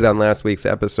quite a bit on last week's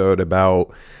episode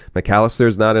about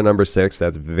McAllister's not a number 6.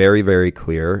 That's very, very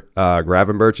clear.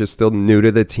 Gravenberch is still new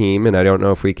to the team, and I don't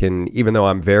know if we can, even though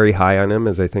I'm very high on him,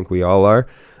 as I think we all are,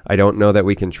 I don't know that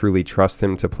we can truly trust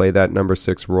him to play that number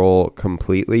 6 role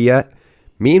completely yet.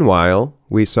 Meanwhile,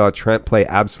 we saw Trent play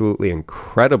absolutely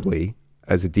incredibly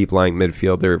as a deep-lying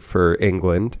midfielder for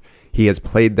England. He has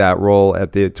played that role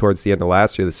towards the end of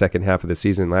last year, the second half of the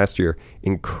season last year,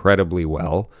 incredibly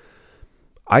well.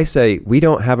 I say we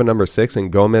don't have a number 6,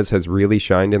 and Gomez has really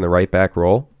shined in the right-back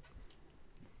role.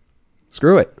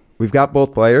 Screw it. We've got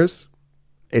both players.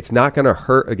 It's not going to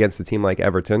hurt against a team like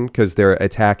Everton because their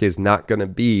attack is not going to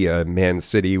be a Man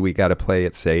City. We got to play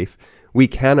it safe. We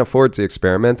can afford to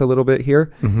experiment a little bit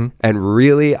here. Mm-hmm. And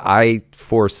really, I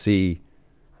foresee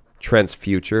Trent's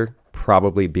future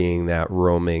probably being that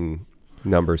roaming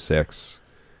number 6.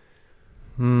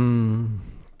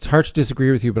 It's hard to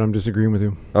disagree with you, but I'm disagreeing with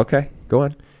you. Okay, go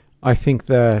on. I think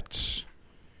that...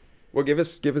 Well, give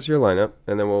us your lineup,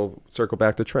 and then we'll circle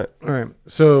back to Trent. All right.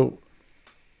 So,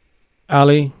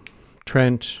 Ali,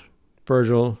 Trent,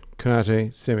 Virgil,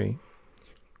 Konate, Simi,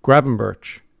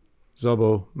 Gravenberch,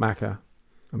 Zobo, Maka.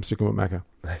 I'm sticking with Maka.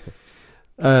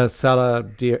 Salah,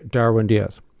 Darwin,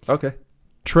 Diaz. Okay.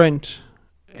 Trent,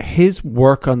 his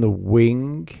work on the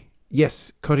wing,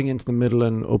 yes, cutting into the middle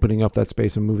and opening up that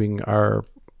space and moving our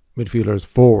midfielders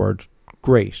forward,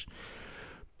 great.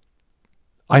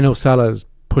 I know Salah is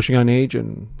pushing on age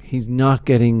and he's not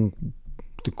getting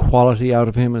the quality out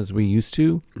of him as we used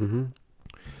to. Mm-hmm.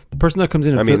 The person that comes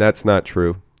in... I mean, that's not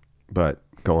true, but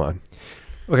go on.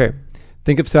 Okay.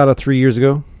 Think of Salah 3 years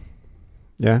ago.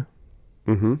 Yeah?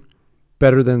 Mm-hmm.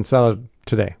 Better than Salah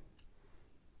today.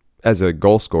 As a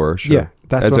goal scorer, sure. Yeah,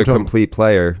 that's as what a I'm talking. complete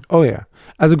player. Oh, yeah.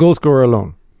 As a goal scorer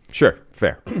alone. Sure,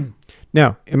 fair.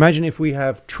 Now, imagine if we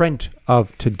have Trent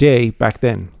of today back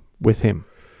then with him.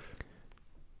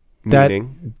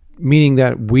 Meaning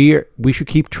that we should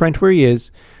keep Trent where he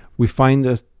is. We find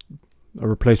a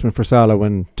replacement for Salah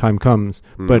when time comes,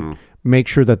 but make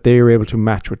sure that they are able to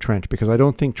match with Trent, because I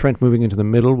don't think Trent moving into the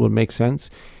middle will make sense.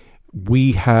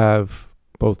 We have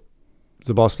both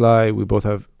Szoboszlai, we both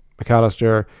have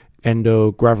McAllister,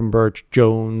 Endo, Gravenberch,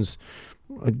 Jones,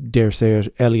 I dare say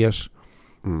it, Elliott.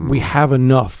 We have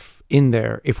enough in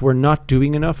there. If we're not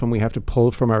doing enough and we have to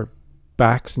pull from our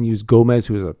backs and use Gomez,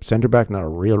 who's a centre back, not a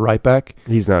real right back.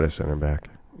 He's not a centre back.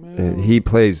 He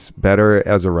plays better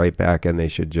as a right back, and they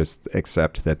should just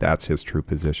accept that that's his true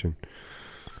position.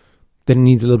 Then he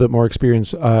needs a little bit more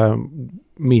experience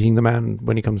meeting the man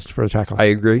when he comes for a tackle. I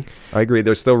agree.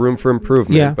 There's still room for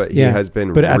improvement, but he has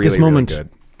been but really, at this moment, really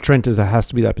good. Trent has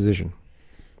to be that position.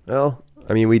 Well,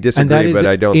 I mean, we disagree, but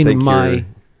I don't think in my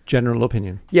general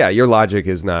opinion. Yeah, your logic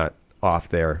is not off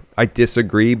there. I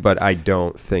disagree, but I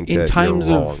don't think that you're wrong. In times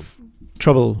of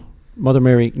trouble, Mother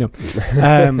Mary, no.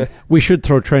 We should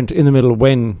throw Trent in the middle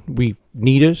when we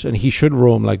need it, and he should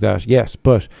roam like that, yes,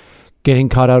 but getting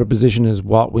caught out of position is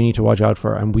what we need to watch out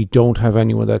for, and we don't have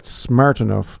anyone that's smart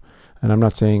enough, and I'm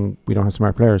not saying we don't have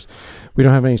smart players, we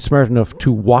don't have any smart enough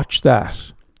to watch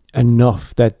that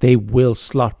enough that they will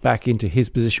slot back into his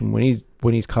position when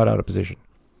he's caught out of position.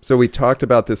 So we talked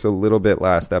about this a little bit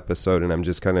last episode, and I'm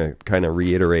just kind of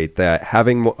reiterate that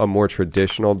having a more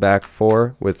traditional back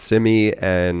four with Simi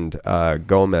and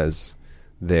Gomez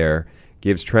there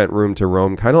gives Trent room to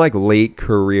roam, kind of like late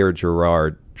career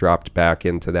Gerrard dropped back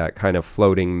into that kind of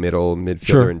floating middle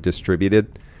midfielder and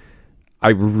distributed. I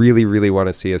really, really want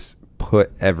to see us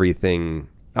put everything...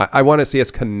 I want to see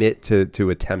us commit to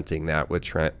attempting that with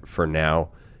Trent for now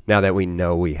that we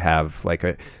know we have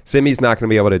Simi's not going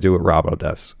to be able to do what Robbo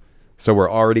does. So we're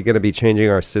already going to be changing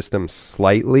our system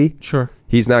slightly. Sure.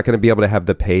 He's not going to be able to have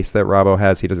the pace that Robbo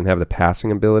has. He doesn't have the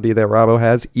passing ability that Robbo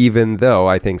has, even though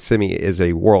I think Simi is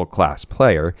a world-class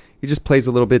player. He just plays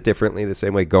a little bit differently, the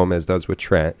same way Gomez does with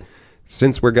Trent.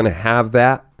 Since we're going to have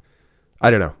that, I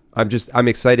don't know. I'm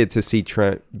excited to see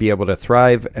Trent be able to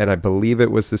thrive, and I believe it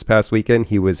was this past weekend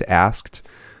he was asked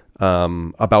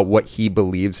about what he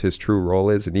believes his true role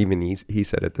is, and even he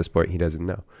said at this point he doesn't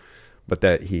know, but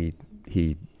that he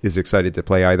is excited to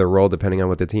play either role depending on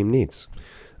what the team needs.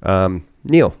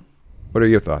 Neil, what are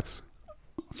your thoughts?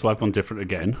 So I've gone different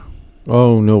again.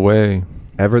 Oh, no way.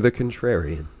 Ever the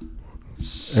contrarian.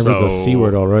 Ever the C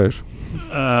word, all right.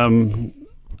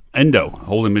 Endo,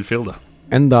 holding midfielder.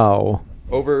 Endo.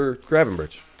 Over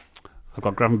Gravenberch. I've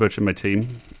got Gravenberch in my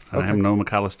team, and I have no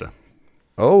McAllister.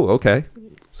 Oh, okay.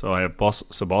 So I have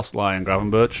Szoboszlai and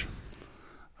Gravenberch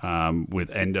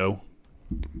with Endo.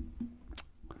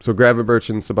 So Gravenberch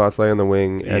and Szoboszlai on the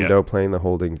wing, Endo playing the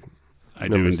holding. I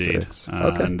do indeed.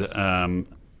 Okay. And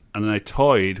I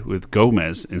toyed with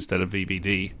Gomez instead of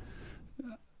VVD.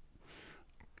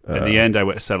 In the end,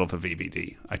 I settled for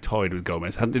VVD. I toyed with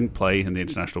Gomez. Didn't play in the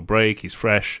international break. He's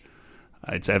fresh.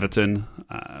 It's Everton.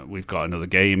 We've got another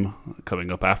game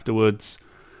coming up afterwards.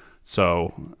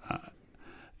 So,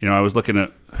 I was looking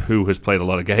at who has played a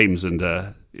lot of games, and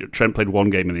Trent played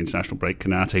one game in the international break.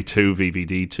 Konate 2,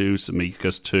 VVD 2,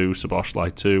 Tsimikas 2,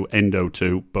 Szoboszlai 2, Endo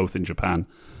 2, both in Japan.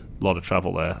 A lot of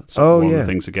travel there. So one of the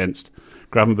things against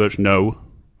Gravenberch, no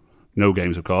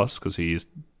games, of course, because he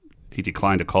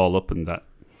declined a call-up, and that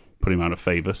put him out of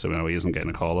favour, so now he isn't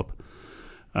getting a call-up.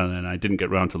 And then I didn't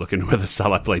get round to looking whether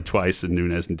Salah played twice and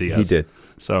Nunez and Diaz. He did.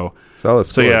 So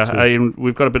yeah,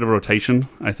 we've got a bit of rotation,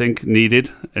 I think, needed,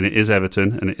 and it is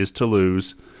Everton, and it is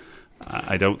Toulouse.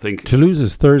 I don't think... Toulouse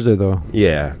is Thursday, though.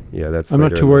 Yeah, that's... I'm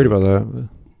not too worried about that.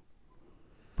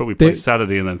 But we play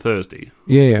Saturday and then Thursday.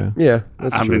 Yeah. Yeah,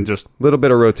 that's true. Been just... A little bit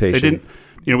of rotation. They didn't...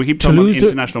 we keep talking about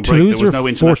international break. There was no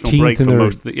international break for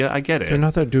most of the... Yeah, I get it. They're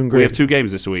not that doing great. We have 2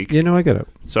 games this week. Yeah, no, I get it.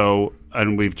 So,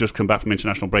 and we've just come back from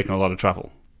international break and a lot of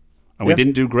travel. And we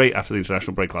didn't do great after the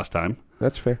international break last time.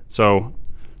 That's fair. So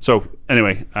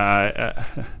anyway...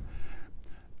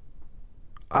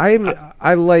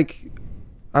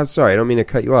 I'm sorry, I don't mean to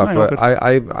cut you off, No, but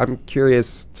I'm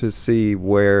curious to see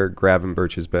where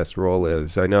Gravenberch's best role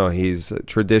is. I know he's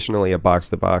traditionally a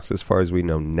box-to-box as far as we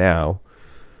know now,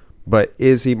 but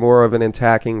is he more of an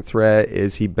attacking threat?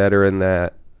 Is he better in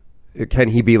that? Can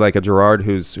he be like a Gerrard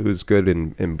who's good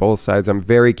in both sides? I'm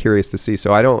very curious to see.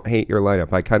 So I don't hate your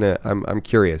lineup. I'm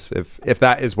curious if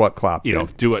that is what Klopp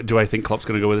did. Do I think Klopp's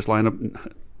going to go with this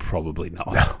lineup? Probably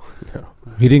not. No.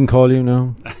 He didn't call you,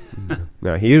 no?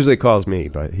 No, he usually calls me,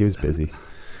 but he was busy.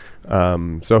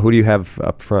 So who do you have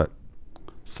up front?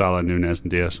 Salah, Nunez, and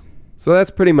Diaz. So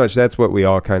that's what we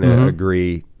all kind of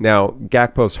agree. Now,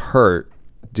 Gakpo's hurt.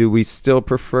 Do we still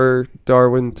prefer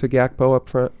Darwin to Gakpo up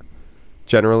front,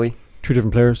 generally? 2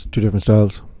 different players, 2 different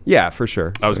styles. Yeah, for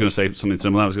sure. I was going to say something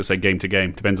similar. I was going to say game to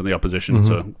game. Depends on the opposition,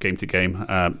 so game to game.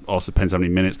 Also depends how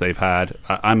many minutes they've had.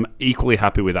 I'm equally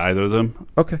happy with either of them.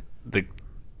 Okay. The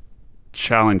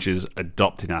challenge is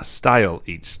adopting our style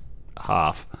each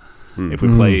half. If we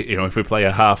play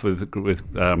a half with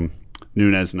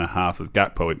Nunez and a half with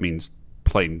Gakpo, it means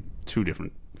playing 2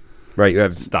 different you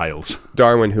have styles.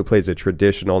 Darwin, who plays a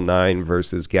traditional 9,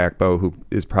 versus Gakpo, who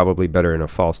is probably better in a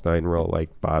false 9 role like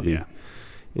Bobby. Yeah.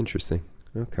 Interesting.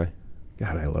 Okay.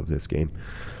 God, I love this game.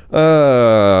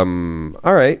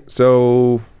 All right.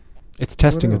 So it's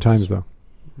testing at times, though.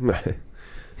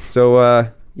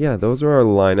 So, those are our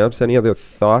lineups. Any other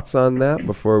thoughts on that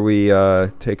before we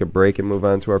take a break and move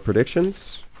on to our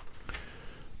predictions?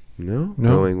 No.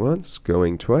 Going once,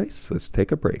 going twice. Let's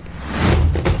take a break.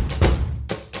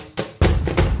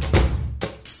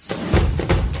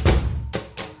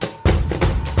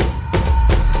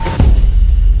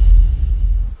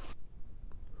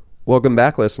 Welcome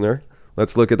back, listener.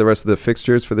 Let's look at the rest of the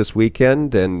fixtures for this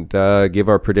weekend and give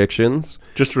our predictions.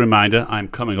 Just a reminder, I'm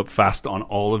coming up fast on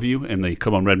all of you in the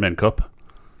Come On Red Men Cup.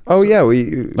 Oh, yeah.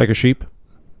 We like a sheep?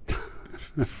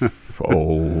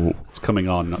 It's coming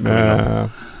on, not coming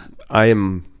up.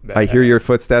 I hear your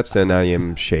footsteps and I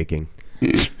am shaking.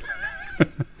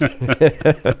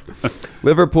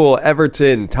 Liverpool,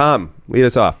 Everton. Tom, lead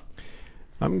us off.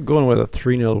 I'm going with a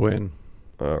 3-0 win.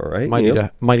 All right.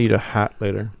 Might need a hat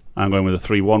later. I'm going with a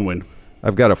 3-1 win.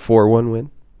 I've got a 4-1 win.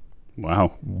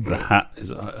 Wow. The hat is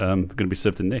going to be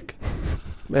served to Nick.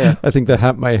 Man. I think the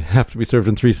hat might have to be served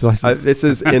in 3 slices. This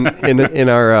is in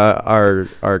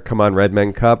our Come On Red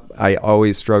Men Cup. I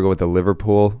always struggle with the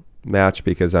Liverpool match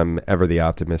because I'm ever the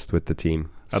optimist with the team.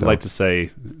 I'd like to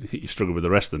say you struggle with the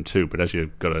rest of them too, but as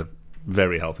you've got to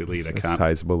very healthy lead. I It's a can't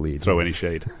sizable lead. throw any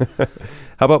shade.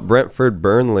 How about Brentford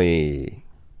Burnley?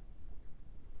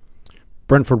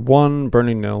 Brentford 1,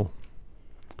 Burnley 0.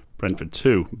 Brentford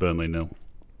 2, Burnley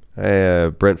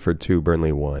 0. Brentford 2,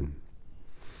 Burnley 1.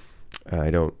 I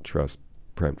don't trust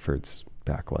Brentford's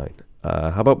backline.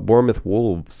 How about Bournemouth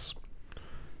Wolves?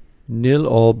 0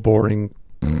 all boring.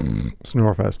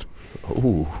 Snorefest.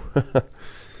 Ooh.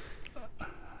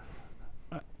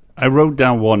 I wrote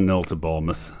down 1-0 to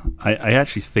Bournemouth. I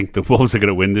actually think the Wolves are going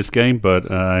to win this game, but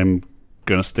I'm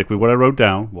going to stick with what I wrote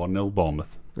down. 1-0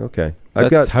 Bournemouth. Okay.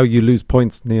 That's how you lose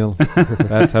points, Neil.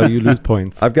 That's how you lose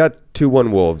points. I've got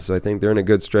 2-1 Wolves. I think they're in a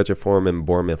good stretch of form, and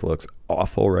Bournemouth looks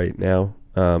awful right now.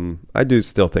 I do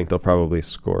still think they'll probably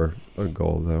score a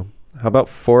goal, though. How about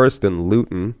Forest and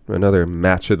Luton? Another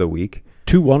match of the week.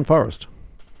 2-1 Forest.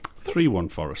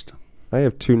 3-1 Forest. I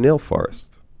have 2-0 Forest.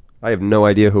 I have no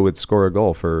idea who would score a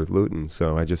goal for Luton,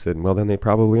 so I just said, well, then they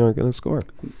probably aren't going to score.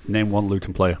 Name one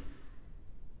Luton player.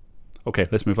 Okay,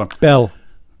 let's move on. Bell.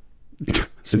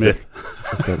 Smith.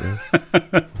 Is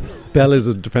that right? Bell is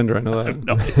a defender, I know that.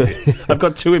 No idea. I've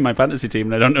got 2 in my fantasy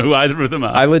team, and I don't know who either of them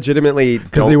are. I legitimately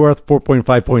Because they were worth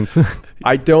 4.5 points.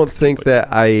 I don't think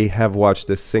that I have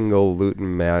watched a single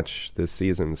Luton match this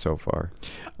season so far.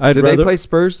 Did they play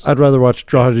Spurs? I'd rather watch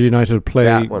Drogheda United play.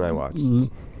 That one I watched.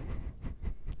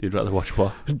 You'd rather watch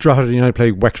what? Drogheda United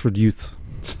play Wexford Youths.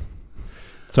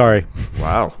 Sorry.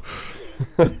 Wow.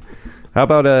 How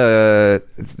about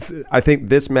I think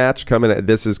this match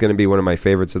this is going to be one of my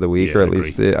favorites of the week, Yeah, or at I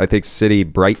least I think City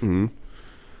Brighton.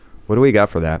 What do we got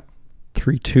for that?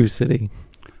 3-2 City.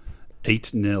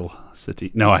 8-0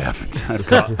 City. No, I haven't. I've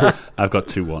got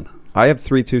 2-1. I have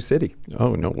 3-2 City.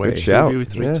 Oh, no way. Good shout. Maybe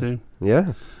 3-2.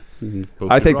 Yeah.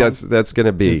 Both I are think wrong. that's going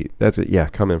to be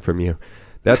coming from you.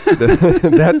 That's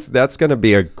that's going to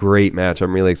be a great match.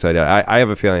 I'm really excited. I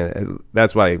have a feeling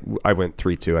that's why I went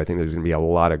 3-2. I think there's going to be a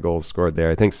lot of goals scored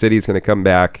there. I think City's going to come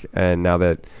back, and now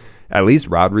that at least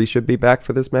Rodri should be back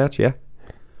for this match, yeah.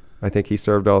 I think he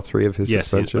served all 3 of his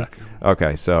suspension. He's back.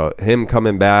 Okay, so him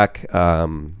coming back, I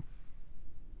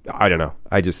don't know.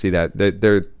 I just see that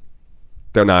they're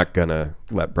not gonna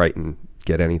let Brighton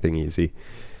get anything easy.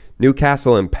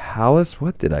 Newcastle and Palace.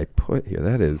 What did I put here?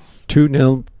 That is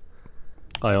 2-0.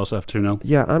 I also have 2-0.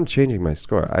 Yeah, I'm changing my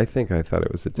score. I thought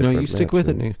it was a No, different. you stick match with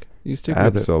than- it, Nick. You stick with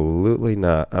it. Absolutely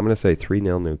not. I'm gonna say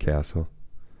 3-0 Newcastle.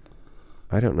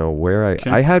 I don't know where Okay.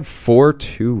 I had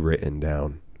 4-2 written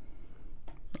down.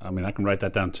 I mean, I can write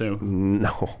that down too.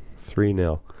 No,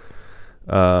 3-0.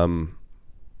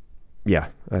 Yeah,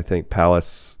 I think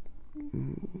Palace.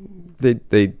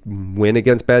 They win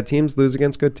against bad teams, lose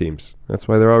against good teams. That's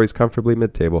why they're always comfortably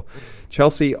mid-table.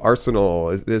 Chelsea, Arsenal.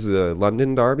 This is a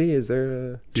London derby. Is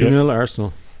there? 2-0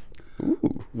 Arsenal.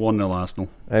 Ooh, 1-0 Arsenal.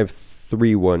 I have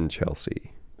 3-1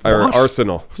 Chelsea. Or What?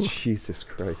 Arsenal. Jesus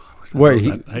Christ.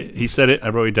 Wait, He said it. I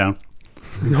wrote it down.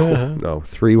 No,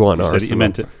 3-1 You Arsenal. said it. You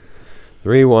meant it.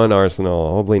 3-1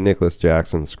 Arsenal. Hopefully Nicholas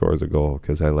Jackson scores a goal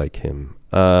because I like him.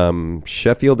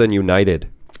 Sheffield and United.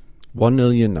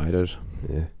 1-0 United.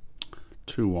 Yeah.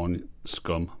 2-1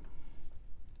 Scum.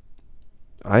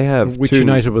 I have Which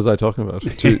United was I talking about?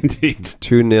 Indeed.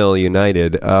 2-0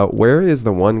 United. Where is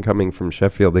the one coming from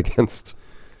Sheffield against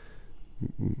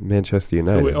Manchester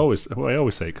United? I always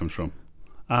say it comes from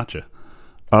Archer.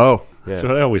 Oh, That's yeah.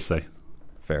 what I always say.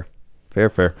 Fair.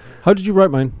 How did you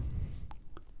write mine?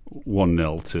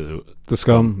 1-0 to The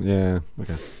Scum. Yeah.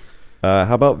 Okay.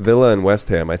 How about Villa and West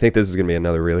Ham? I think this is going to be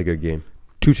another really good game.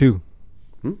 2-2.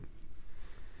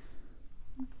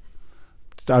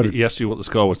 He asked you what the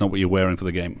score was, not what you're wearing for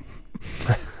the game.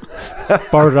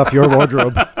 Borrowed it off your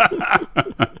wardrobe.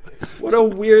 What a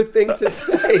weird thing to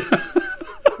say.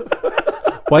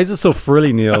 Why is it so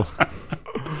frilly, Neil?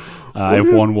 I have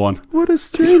 1-1. What a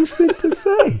strange thing to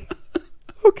say.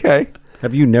 Okay.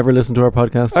 Have you never listened to our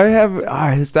podcast? I have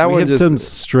that we one have just some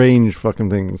strange fucking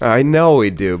things. I know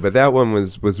we do, but that one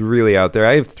was really out there.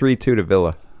 I have 3-2 to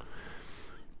Villa.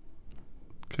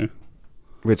 Okay.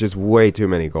 Which is way too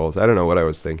many goals. I don't know what I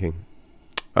was thinking.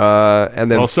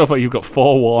 And then Well, so far you've got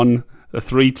 4-1, a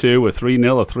 3-2, a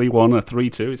 3-0, a 3-1, a 3-2.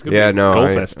 It's going to be a goal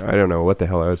fest. I don't know what the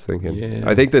hell I was thinking. Yeah.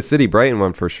 I think the City Brighton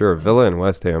one for sure. Villa and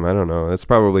West Ham, I don't know. It's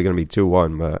probably going to be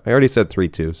 2-1, but I already said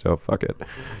 3-2, so fuck it.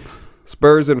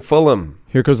 Spurs and Fulham.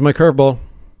 Here comes my curveball.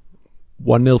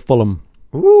 1-0 Fulham.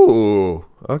 Ooh,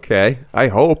 okay. I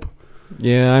hope.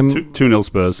 Yeah, I'm 2-0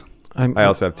 Spurs. I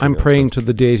also have 2-0 I'm praying to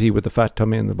the deity with the fat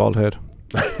tummy and the bald head.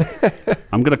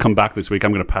 I'm going to come back this week.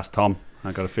 I'm going to pass Tom.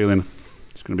 I got a feeling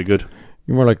it's going to be good.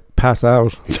 You're more like pass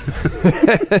out.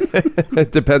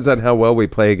 It depends on how well we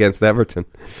play against Everton.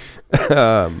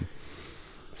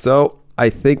 So I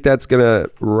think that's going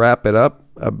to wrap it up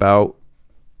about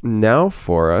now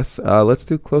for us. Let's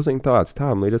do closing thoughts.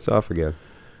 Tom, lead us off again.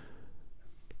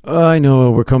 I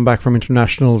know we're coming back from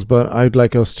internationals, but I'd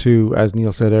like us to, as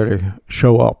Neil said earlier,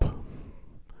 show up.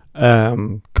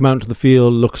 Come out into the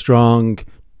field, look strong,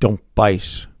 don't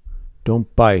bite.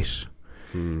 Don't bite.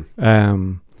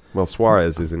 Well,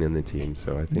 Suarez isn't in the team,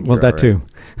 so I think. Well, that too.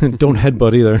 Don't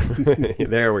headbutt either.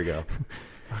 There we go.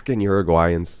 Fucking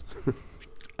Uruguayans.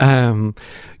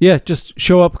 Yeah, just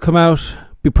show up, come out,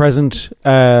 be present.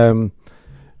 Man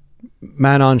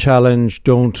on challenge.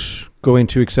 Don't go in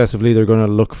too excessively. They're going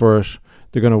to look for it.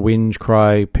 They're going to whinge,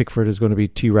 cry. Pickford is going to be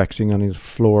T-Rexing on his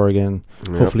floor again.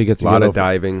 Yep. Hopefully, gets a lot of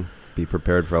diving. Be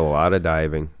prepared for a lot of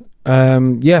diving.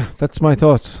 Yeah, that's my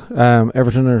thoughts.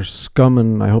 Everton are scum,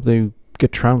 and I hope they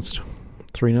get trounced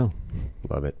 3-0.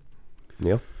 Love it.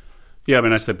 Neil? Yeah, I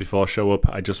mean, I said before, show up.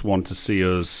 I just want to see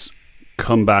us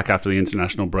come back after the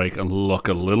international break and look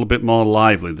a little bit more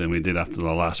lively than we did after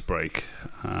the last break.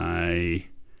 I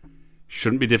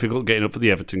shouldn't be difficult getting up for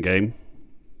the Everton game.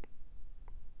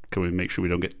 Can we make sure we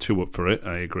don't get too up for it?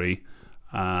 I agree.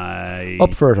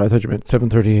 Up for it? I thought you meant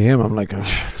 7:30 a.m. I'm like,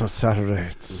 it's a Saturday.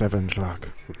 It's 7 o'clock.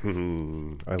 I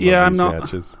love I'm these not.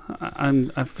 matches. I'm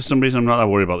for some reason I'm not that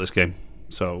worried about this game.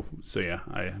 So yeah,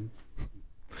 I am.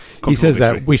 He says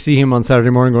that we see him on Saturday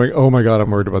morning going, "Oh my God,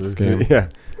 I'm worried about this game." Yeah.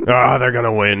 Oh, they're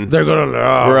gonna win. They're gonna.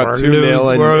 We're up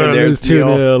 2-0, and we're gonna lose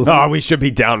 2-0. Oh, we should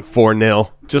be down 4-0.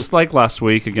 Just like last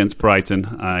week against Brighton,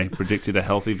 I predicted a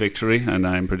healthy victory, and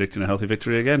I'm predicting a healthy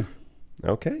victory again.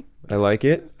 Okay, I like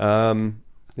it.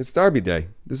 It's Derby Day.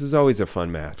 This is always a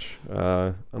fun match.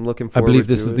 I'm looking forward to it. I believe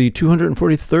this is the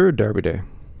 243rd Derby Day.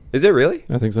 Is it really?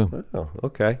 I think so. Oh,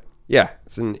 okay. Yeah,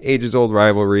 it's an ages-old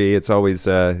rivalry. It's always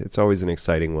an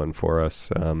exciting one for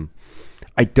us.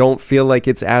 I don't feel like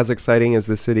it's as exciting as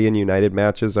the City and United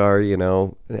matches are. You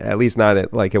know, at least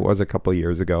not like it was a couple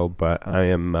years ago. But I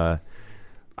am.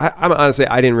 I'm honestly,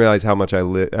 I didn't realize how much I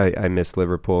miss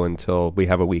Liverpool until we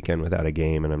have a weekend without a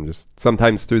game, and I'm just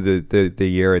sometimes through the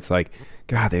year, it's like,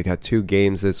 God, they got 2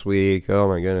 games this week. Oh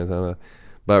my goodness!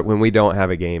 But when we don't have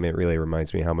a game, it really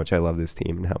reminds me how much I love this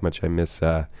team and how much I miss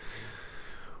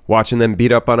watching them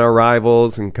beat up on our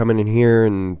rivals and coming in here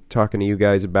and talking to you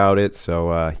guys about it.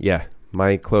 So yeah,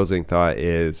 my closing thought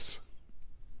is,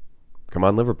 come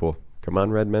on Liverpool, come on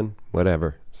Redmen,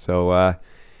 whatever. So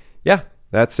yeah,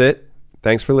 that's it.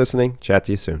 Thanks for listening. Chat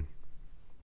to you soon.